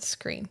over the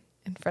screen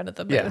in front of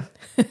the moon.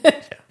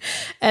 Yeah.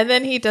 And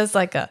then he does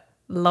like a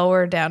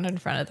lower down in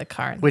front of the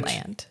car and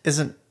land.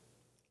 Isn't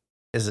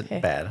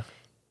bad.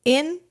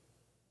 In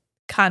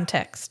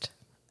context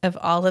of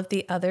all of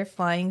the other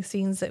flying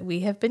scenes that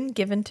we have been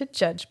given to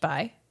judge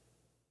by,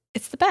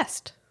 it's the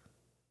best.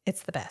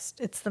 It's the best.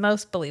 It's the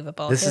most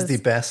believable. This is the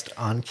best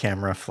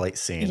on-camera flight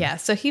scene. Yeah,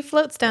 so he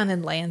floats down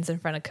and lands in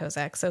front of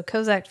Kozak. So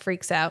Kozak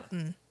freaks out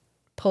and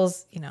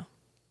pulls,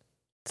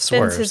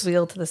 spins his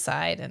wheel to the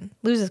side and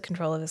loses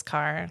control of his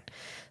car.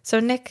 So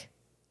Nick,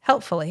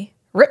 helpfully,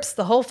 rips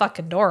the whole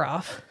fucking door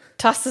off,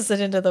 tosses it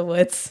into the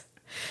woods,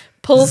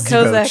 pulls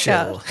Kozak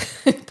out.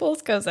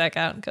 Pulls Kozak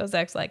out, and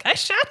Kozak's like, I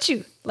shot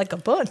you like a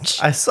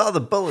bunch. I saw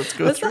the bullets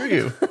go through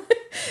you.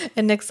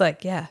 And Nick's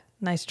like, yeah.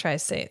 Nice try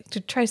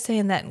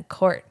saying that in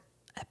court.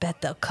 I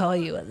bet they'll call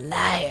you a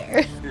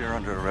liar. You're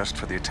under arrest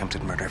for the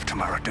attempted murder of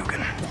Tamara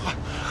Dugan.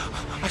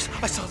 I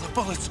saw the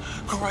bullets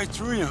go right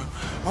through you.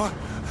 What?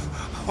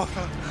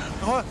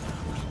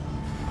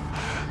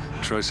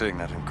 Try saying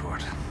that in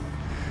court.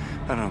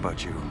 I don't know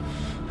about you,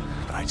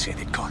 but I'd say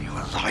they'd call you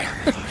a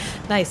liar.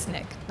 Nice,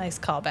 Nick. Nice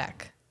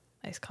callback.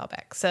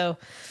 So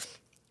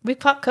we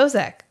caught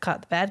Kozak,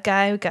 caught the bad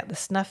guy. We got the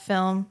snuff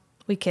film.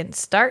 We can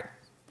start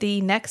the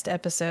next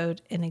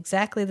episode in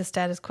exactly the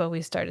status quo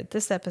we started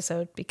this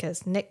episode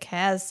because Nick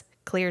has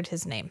cleared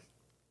his name.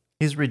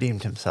 He's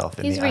redeemed himself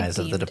in the eyes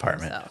of the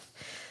department.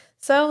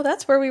 So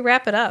that's where we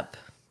wrap it up.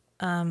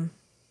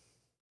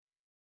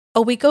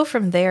 We go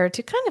from there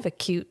to kind of a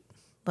cute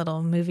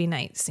little movie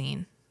night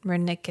scene where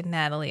Nick and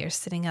Natalie are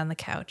sitting on the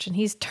couch, and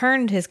he's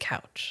turned his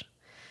couch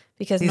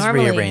because he's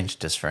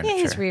rearranged his furniture.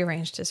 Yeah, he's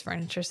rearranged his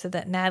furniture so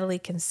that Natalie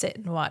can sit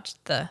and watch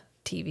the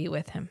TV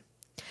with him.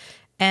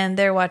 And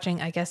they're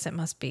watching, I guess it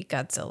must be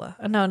Godzilla.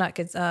 Oh, no, not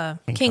Godzilla.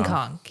 King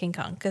Kong.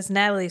 Because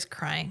Natalie's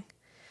crying.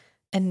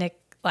 And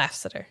Nick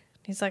laughs at her.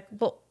 He's like,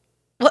 well,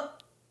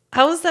 what?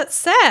 How was that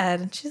sad?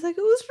 And she's like,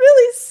 it was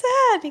really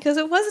sad because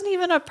it wasn't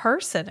even a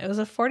person. It was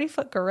a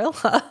 40-foot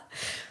gorilla.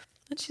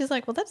 And she's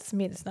like, well, that doesn't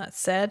mean it's not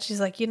sad.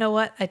 She's like, you know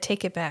what? I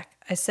take it back.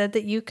 I said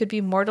that you could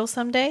be mortal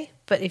someday.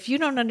 But if you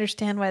don't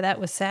understand why that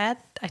was sad,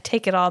 I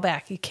take it all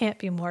back. You can't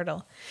be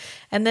mortal.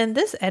 And then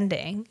this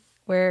ending,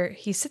 where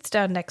he sits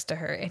down next to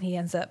her and he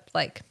ends up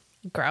like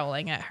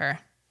growling at her,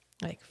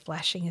 like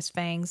flashing his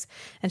fangs,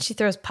 and she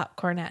throws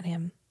popcorn at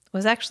him. It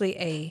was actually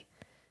a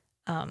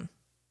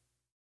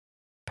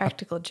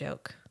practical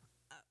joke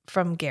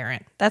from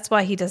Garrett. That's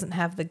why he doesn't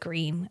have the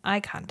green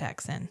eye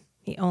contacts in.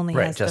 He only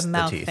has the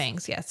mouth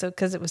fangs. Yeah, so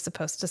because it was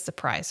supposed to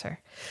surprise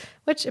her,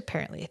 which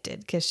apparently it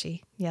did because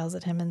she yells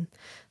at him and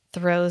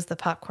throws the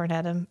popcorn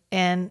at him.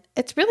 And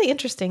it's really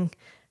interesting,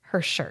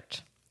 her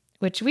shirt.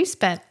 which we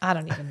spent, I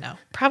don't even know,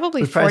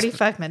 probably We probably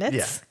 45 minutes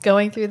yeah.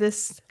 going through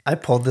this. I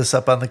pulled this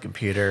up on the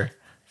computer,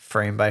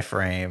 frame by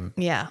frame.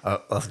 Yeah.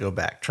 Oh, let's go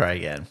back. Try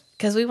again.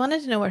 Because we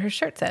wanted to know what her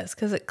shirt says,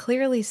 because it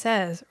clearly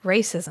says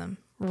racism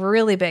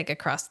really big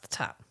across the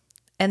top.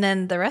 And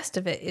then the rest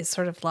of it is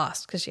sort of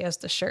lost because she has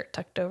the shirt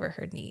tucked over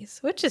her knees,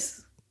 which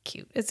is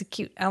cute. It's a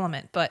cute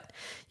element, but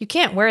you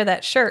can't wear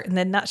that shirt and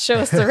then not show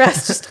us the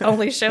rest, just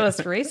only show us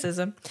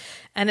racism.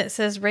 And it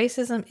says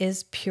racism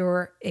is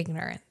pure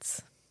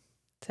ignorance.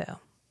 So in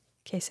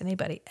case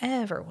anybody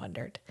ever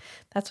wondered,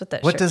 that's what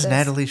that What shirt does says.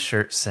 Natalie's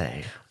shirt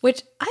say?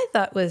 Which I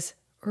thought was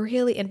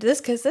really into this,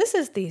 because this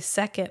is the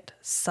second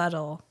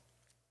subtle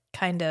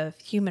kind of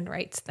human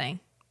rights thing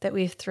that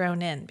we've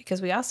thrown in,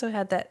 because we also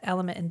had that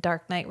element in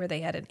Dark Knight where they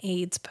had an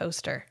AIDS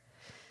poster,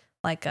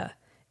 like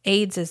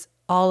AIDS is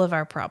all of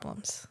our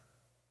problems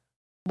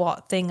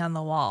thing on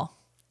the wall.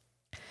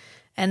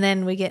 And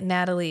then we get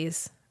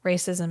Natalie's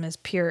racism is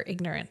pure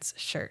ignorance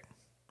shirt,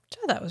 which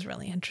I thought was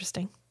really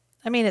interesting.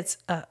 I mean, it's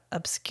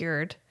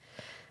obscured.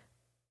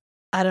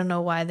 I don't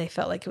know why they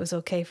felt like it was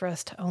okay for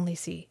us to only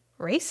see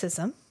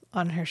racism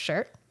on her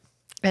shirt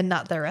and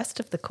not the rest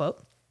of the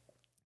quote.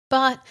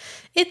 But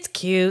it's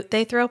cute.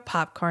 They throw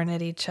popcorn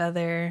at each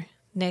other.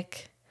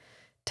 Nick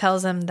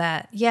tells him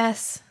that,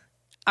 yes,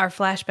 our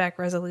flashback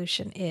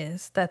resolution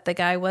is that the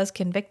guy was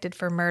convicted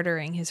for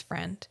murdering his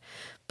friend.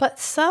 But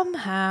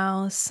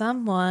somehow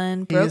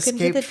someone broke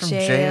into the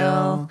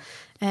jail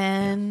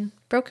and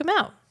broke him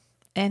out.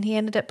 And he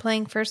ended up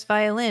playing first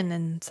violin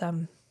in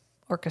some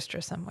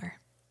orchestra somewhere.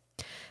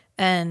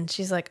 And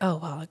she's like, oh,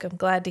 well, I'm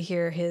glad to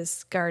hear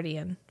his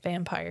guardian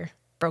vampire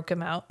broke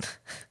him out.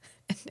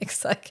 And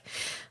Nick's like,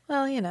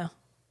 well, you know,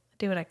 I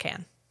do what I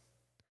can.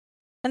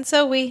 And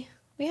so we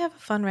have a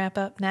fun wrap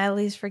up.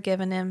 Natalie's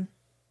forgiven him.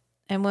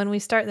 And when we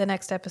start the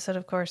next episode,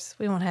 of course,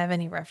 we won't have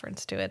any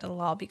reference to it. It'll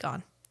all be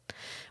gone.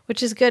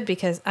 Which is good,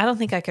 because I don't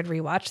think I could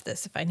rewatch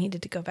this if I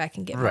needed to go back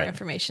and get more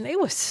information. It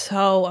was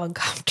so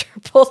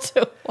uncomfortable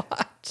to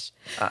watch.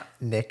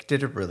 Nick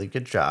did a really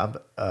good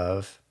job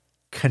of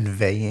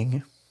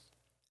conveying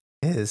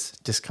his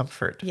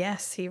discomfort.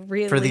 Yes, he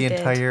really did. For the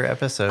entire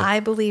episode. I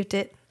believed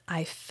it.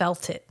 I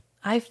felt it.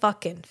 I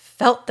fucking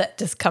felt that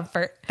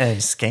discomfort. And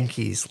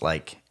Skanky's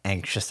like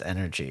anxious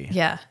energy.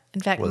 Yeah.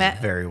 In fact, was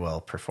Matt very well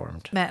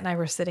performed. Matt and I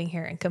were sitting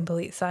here in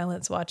complete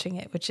silence watching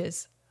it, which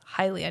is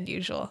highly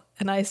unusual.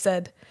 And I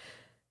said,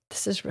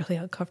 this is really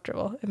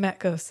uncomfortable. And Matt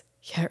goes,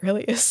 yeah, it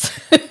really is.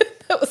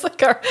 That was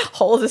like our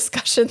whole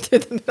discussion through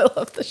the middle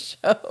of the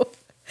show.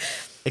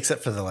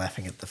 Except for the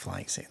laughing at the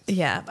flying scenes.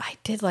 Yeah, I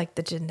did like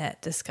the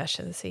Jeanette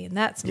discussion scene.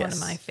 That's one of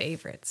my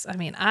favorites. I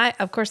mean, I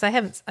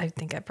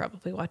think I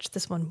probably watched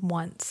this one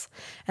once.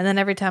 And then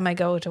every time I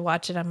go to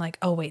watch it, I'm like,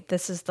 oh, wait,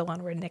 this is the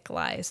one where Nick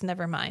lies.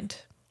 Never mind.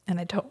 And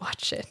I don't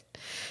watch it.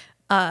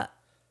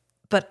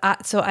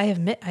 So I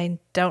admit I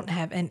didn't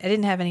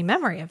have any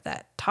memory of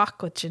that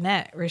talk with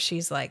Jeanette where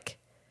she's like,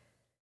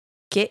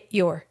 get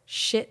your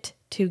shit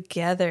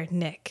together,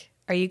 Nick.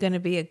 Are you going to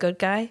be a good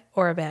guy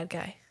or a bad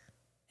guy?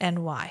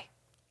 And why?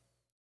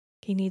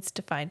 He needs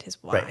to find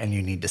his why. Right, and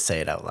you need to say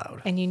it out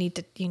loud. And you need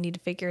to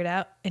figure it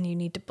out, and you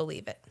need to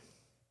believe it.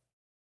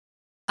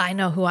 I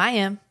know who I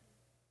am.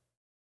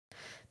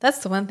 That's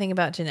the one thing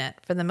about Jeanette.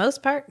 For the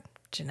most part,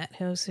 Jeanette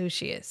knows who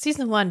she is.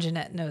 Season 1,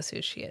 Jeanette knows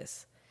who she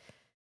is.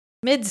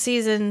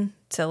 Mid-season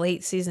to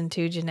late season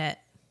 2,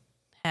 Jeanette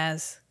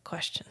has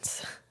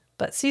questions.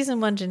 But season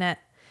 1, Jeanette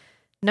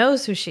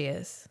knows who she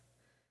is.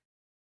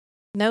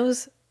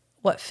 Knows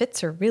what fits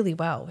her really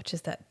well, which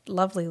is that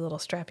lovely little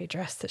strappy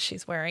dress that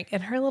she's wearing.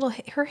 And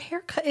her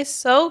haircut is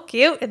so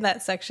cute in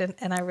that section.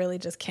 And I really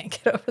just can't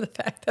get over the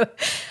fact that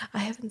I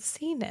haven't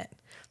seen it.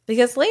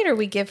 Because later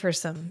we give her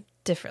some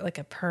different, like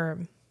a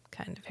perm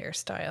kind of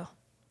hairstyle,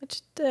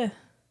 which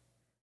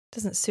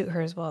doesn't suit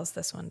her as well as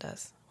this one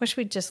does. Wish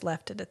we'd just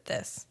left it at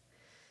this.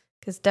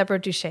 Because Deborah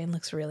Duchesne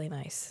looks really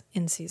nice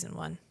in season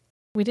 1.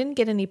 We didn't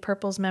get any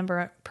purple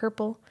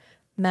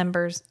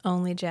members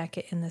only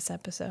jacket in this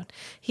episode.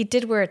 He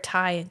did wear a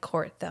tie in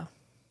court, though.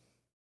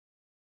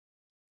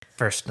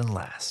 First and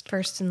last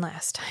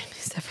time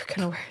he's ever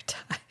going to wear a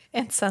tie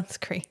and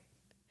sunscreen.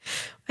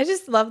 I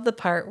just love the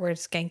part where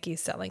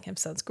Skanky's selling him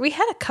sunscreen. We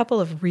had a couple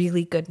of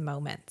really good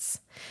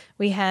moments.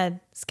 We had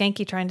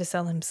Skanky trying to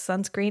sell him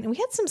sunscreen, and we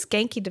had some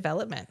Skanky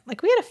development.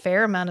 Like, we had a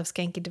fair amount of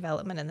Skanky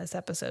development in this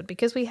episode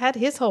because we had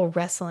his whole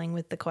wrestling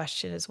with the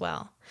question as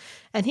well.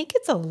 And he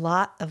gets a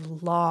lot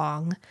of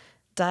long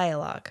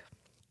dialogue.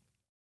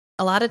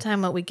 A lot of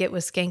time what we get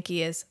with Skanky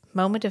is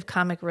moment of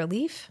comic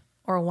relief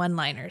or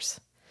one-liners.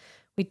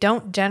 We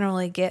don't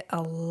generally get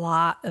a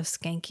lot of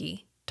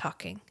Skanky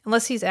talking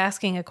unless he's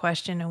asking a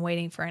question and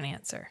waiting for an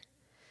answer.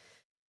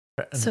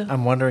 So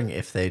I'm wondering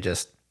if they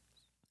just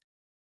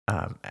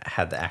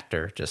had the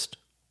actor just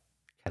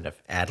kind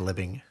of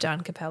ad-libbing.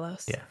 John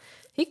Capellos. Yeah.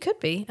 He could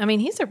be. I mean,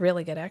 he's a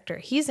really good actor.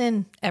 He's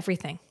in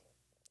everything.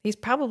 He's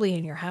probably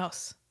in your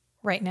house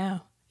right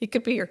now. He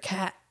could be your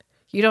cat.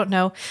 You don't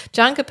know.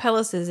 John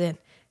Capellos is in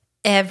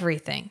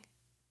everything.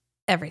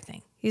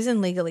 He's in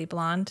Legally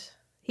Blonde.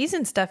 He's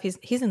in stuff.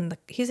 He's in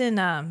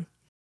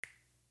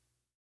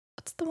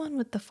What's the one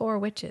with the 4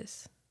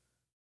 witches?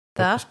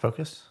 Hocus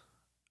Pocus?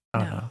 Oh,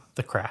 No. no.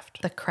 The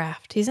Craft. The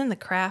Craft. He's in The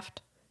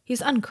Craft.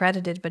 He's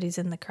uncredited, but he's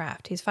in The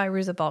Craft. He's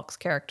Fairuza Balk's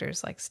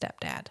character's like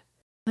stepdad.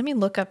 Let me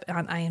look up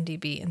on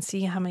IMDb and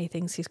see how many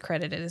things he's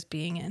credited as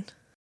being in.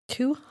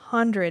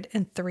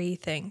 203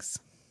 things.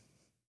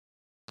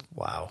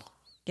 Wow.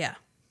 Yeah.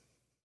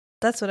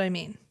 That's what I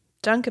mean.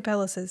 John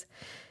Capella says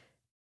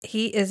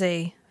he is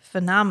a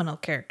phenomenal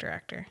character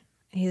actor.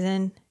 He's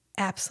in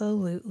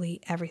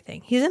absolutely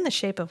everything. He's in The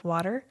Shape of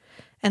Water,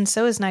 and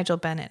so is Nigel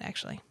Bennett,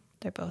 actually.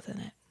 They're both in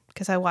it.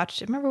 Because I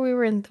watched it. Remember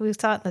we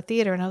saw it in the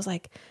theater, and I was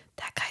like,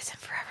 that guy's in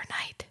Forever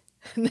Night.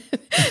 And then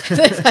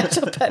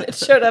Nigel Bennett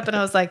showed up, and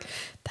I was like,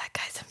 that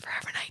guy's in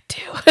Forever Night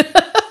too.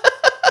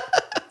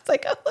 It's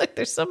like, oh, look,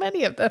 there's so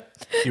many of them.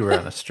 You were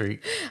on a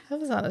streak. I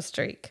was on a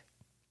streak.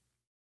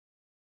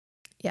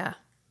 Yeah.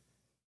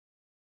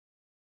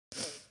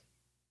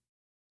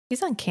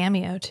 He's on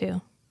Cameo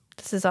too.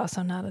 This is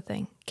also not a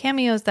thing.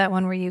 Cameo is that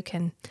one where you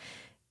can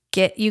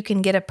get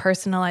a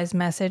personalized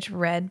message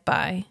read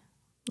by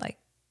like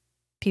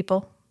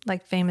people,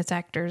 like famous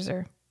actors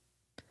or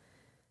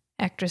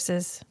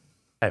actresses.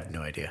 I have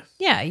no idea.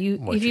 Yeah,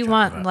 if you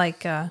want about.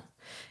 Like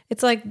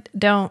it's like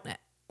don't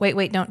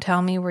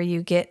tell me, where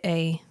you get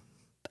a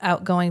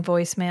outgoing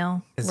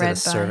voicemail. Is it a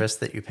service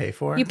that you pay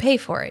for? You pay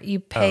for it. You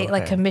pay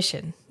like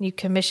commission. You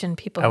commission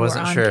people. I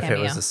wasn't sure if Cameo.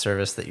 it was a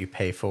service that you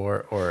pay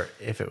for or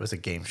if it was a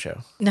game show.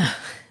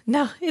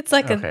 No, it's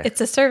like it's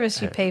a service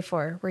you pay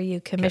for where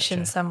you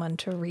commission someone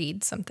to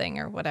read something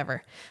or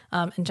whatever.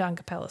 And John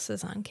Capellas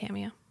is on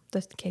Cameo.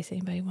 Just in case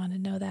anybody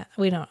wanted to know that.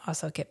 We don't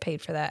also get paid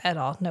for that at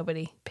all.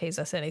 Nobody pays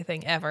us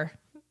anything ever.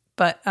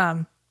 But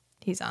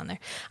he's on there.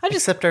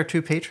 Except our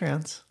 2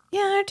 Patreons.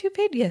 Yeah, our 2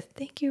 paid. Yes.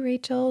 Thank you,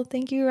 Rachel.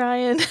 Thank you,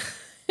 Ryan.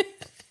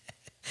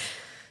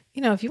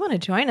 If you want to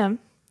join them,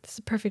 this is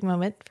a perfect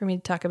moment for me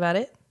to talk about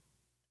it.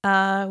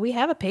 We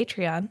have a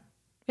Patreon.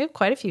 We have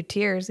quite a few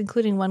tiers,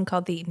 including one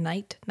called the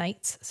Night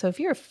Knights. So if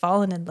you're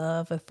fallen in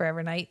love with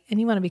Forever Night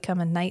and you want to become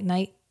a Night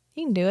Knight,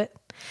 you can do it.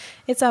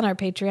 It's on our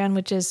Patreon,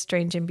 which is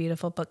Strange and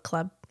Beautiful Book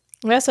Club.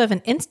 We also have an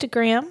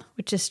Instagram,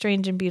 which is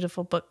Strange and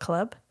Beautiful Book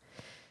Club,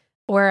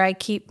 where I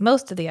keep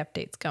most of the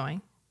updates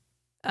going.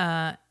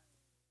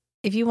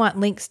 If you want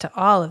links to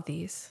all of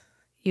these,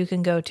 you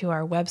can go to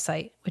our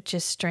website, which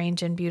is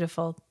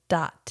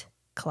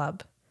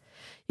strangeandbeautiful.club.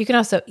 You can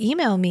also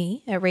email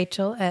me at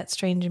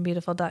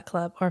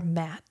rachel@strangeandbeautiful.club or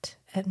Matt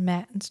at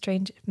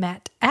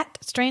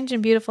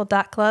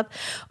strangeandbeautiful.club,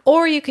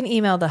 or you can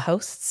email the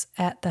hosts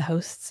at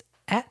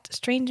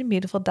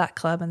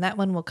strangeandbeautiful.club, and that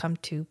one will come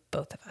to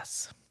both of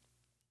us.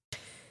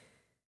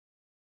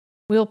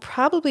 We'll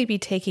probably be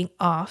taking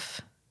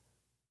off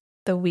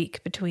the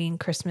week between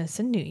Christmas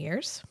and New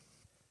Year's.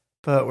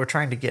 But we're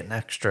trying to get an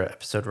extra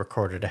episode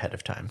recorded ahead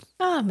of time.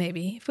 Oh,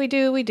 maybe. If we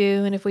do, we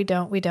do. And if we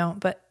don't, we don't.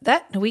 But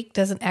that week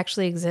doesn't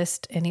actually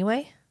exist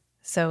anyway.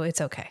 So it's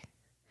okay.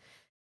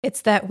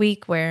 It's that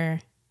week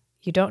where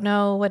you don't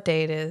know what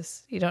day it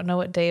is. You don't know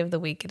what day of the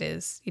week it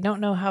is. You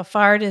don't know how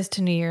far it is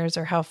to New Year's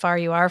or how far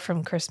you are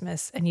from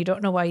Christmas. And you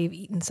don't know why you've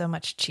eaten so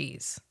much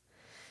cheese.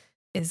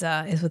 Is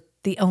what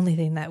the only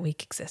thing that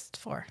week exists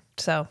for.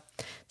 So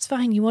it's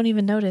fine. You won't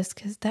even notice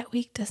because that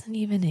week doesn't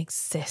even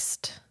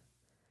exist.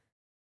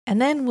 And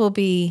then we'll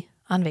be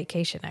on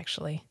vacation,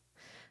 actually.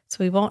 So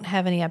we won't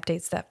have any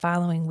updates that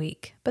following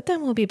week. But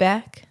then we'll be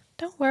back.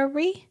 Don't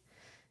worry.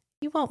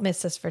 You won't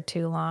miss us for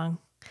too long.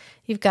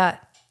 You've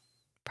got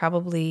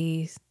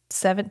probably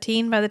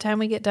 17 by the time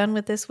we get done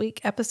with this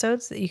week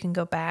episodes that you can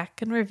go back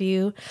and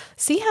review.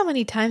 See how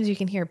many times you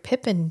can hear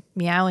Pippin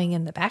meowing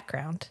in the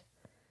background.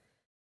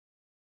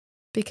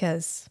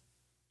 Because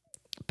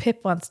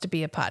Pip wants to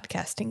be a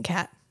podcasting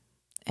cat.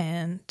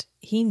 And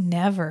he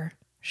never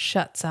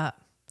shuts up.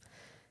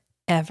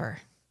 Ever.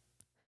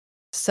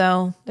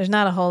 So there's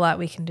not a whole lot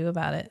we can do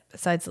about it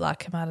besides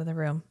lock him out of the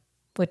room,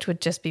 which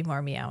would just be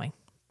more meowing,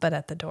 but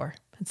at the door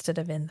instead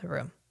of in the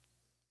room.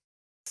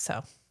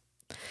 So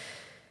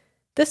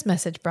this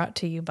message brought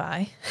to you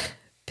by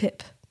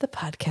Pip, the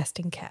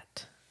podcasting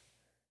cat,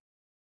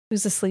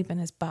 who's asleep in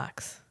his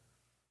box.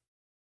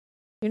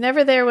 You're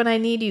never there when I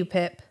need you,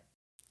 Pip.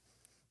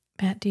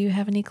 Matt, do you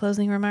have any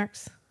closing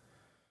remarks?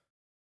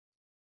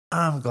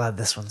 I'm glad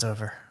this one's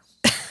over.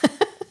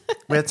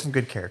 We had some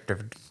good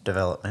character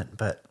development,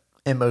 but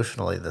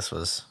emotionally, this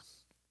was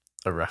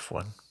a rough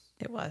one.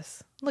 It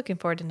was. Looking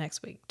forward to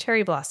next week.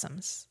 Cherry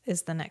Blossoms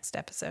is the next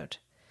episode.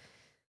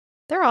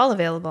 They're all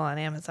available on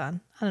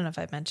Amazon. I don't know if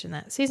I mentioned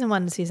that. Season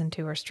 1 and Season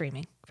 2 are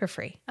streaming for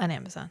free on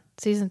Amazon.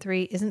 Season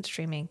 3 isn't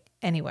streaming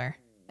anywhere,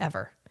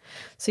 ever.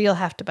 So you'll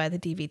have to buy the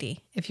DVD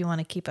if you want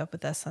to keep up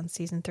with us on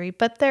Season 3.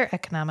 But they're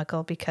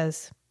economical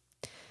because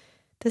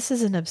this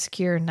is an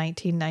obscure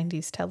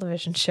 1990s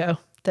television show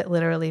that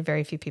literally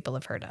very few people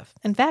have heard of.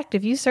 In fact,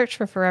 if you search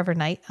for Forever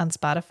Night on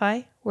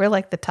Spotify, we're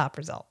like the top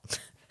result.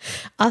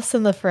 Us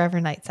and the Forever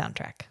Night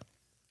soundtrack,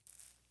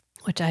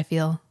 which I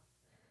feel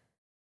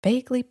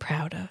vaguely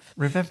proud of.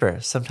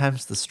 Remember,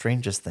 sometimes the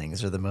strangest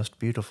things are the most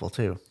beautiful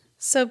too.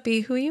 So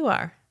be who you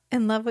are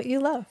and love what you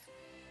love.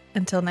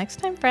 Until next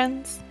time,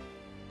 friends.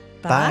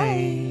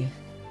 Bye.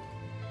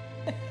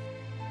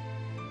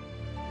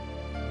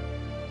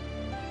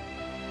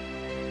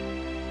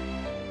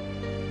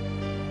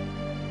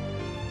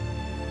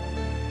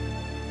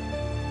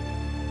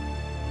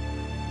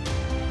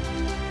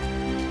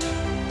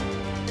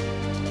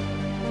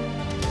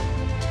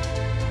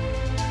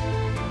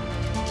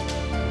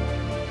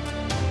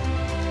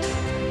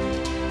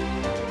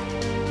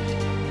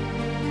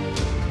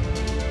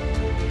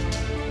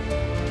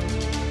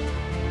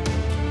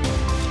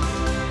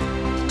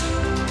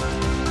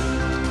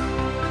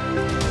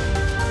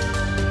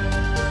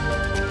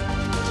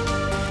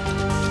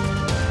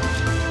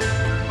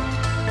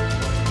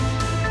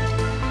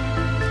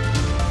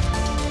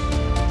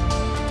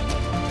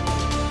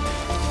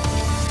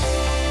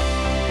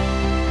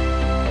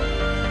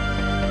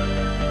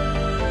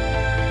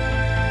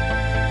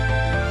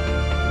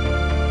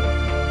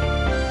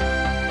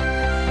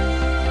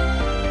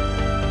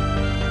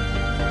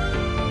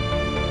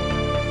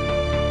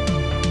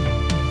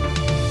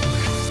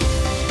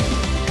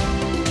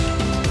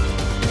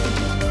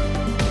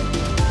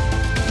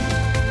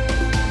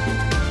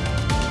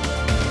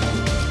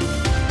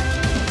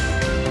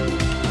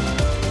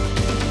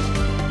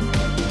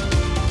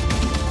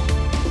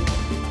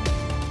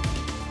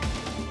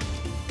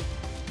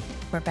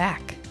 We're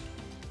back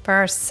for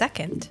our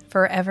second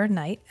Forever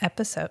Night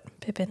episode.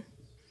 Pippin,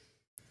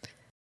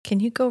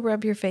 can you go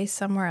rub your face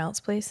somewhere else,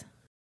 please?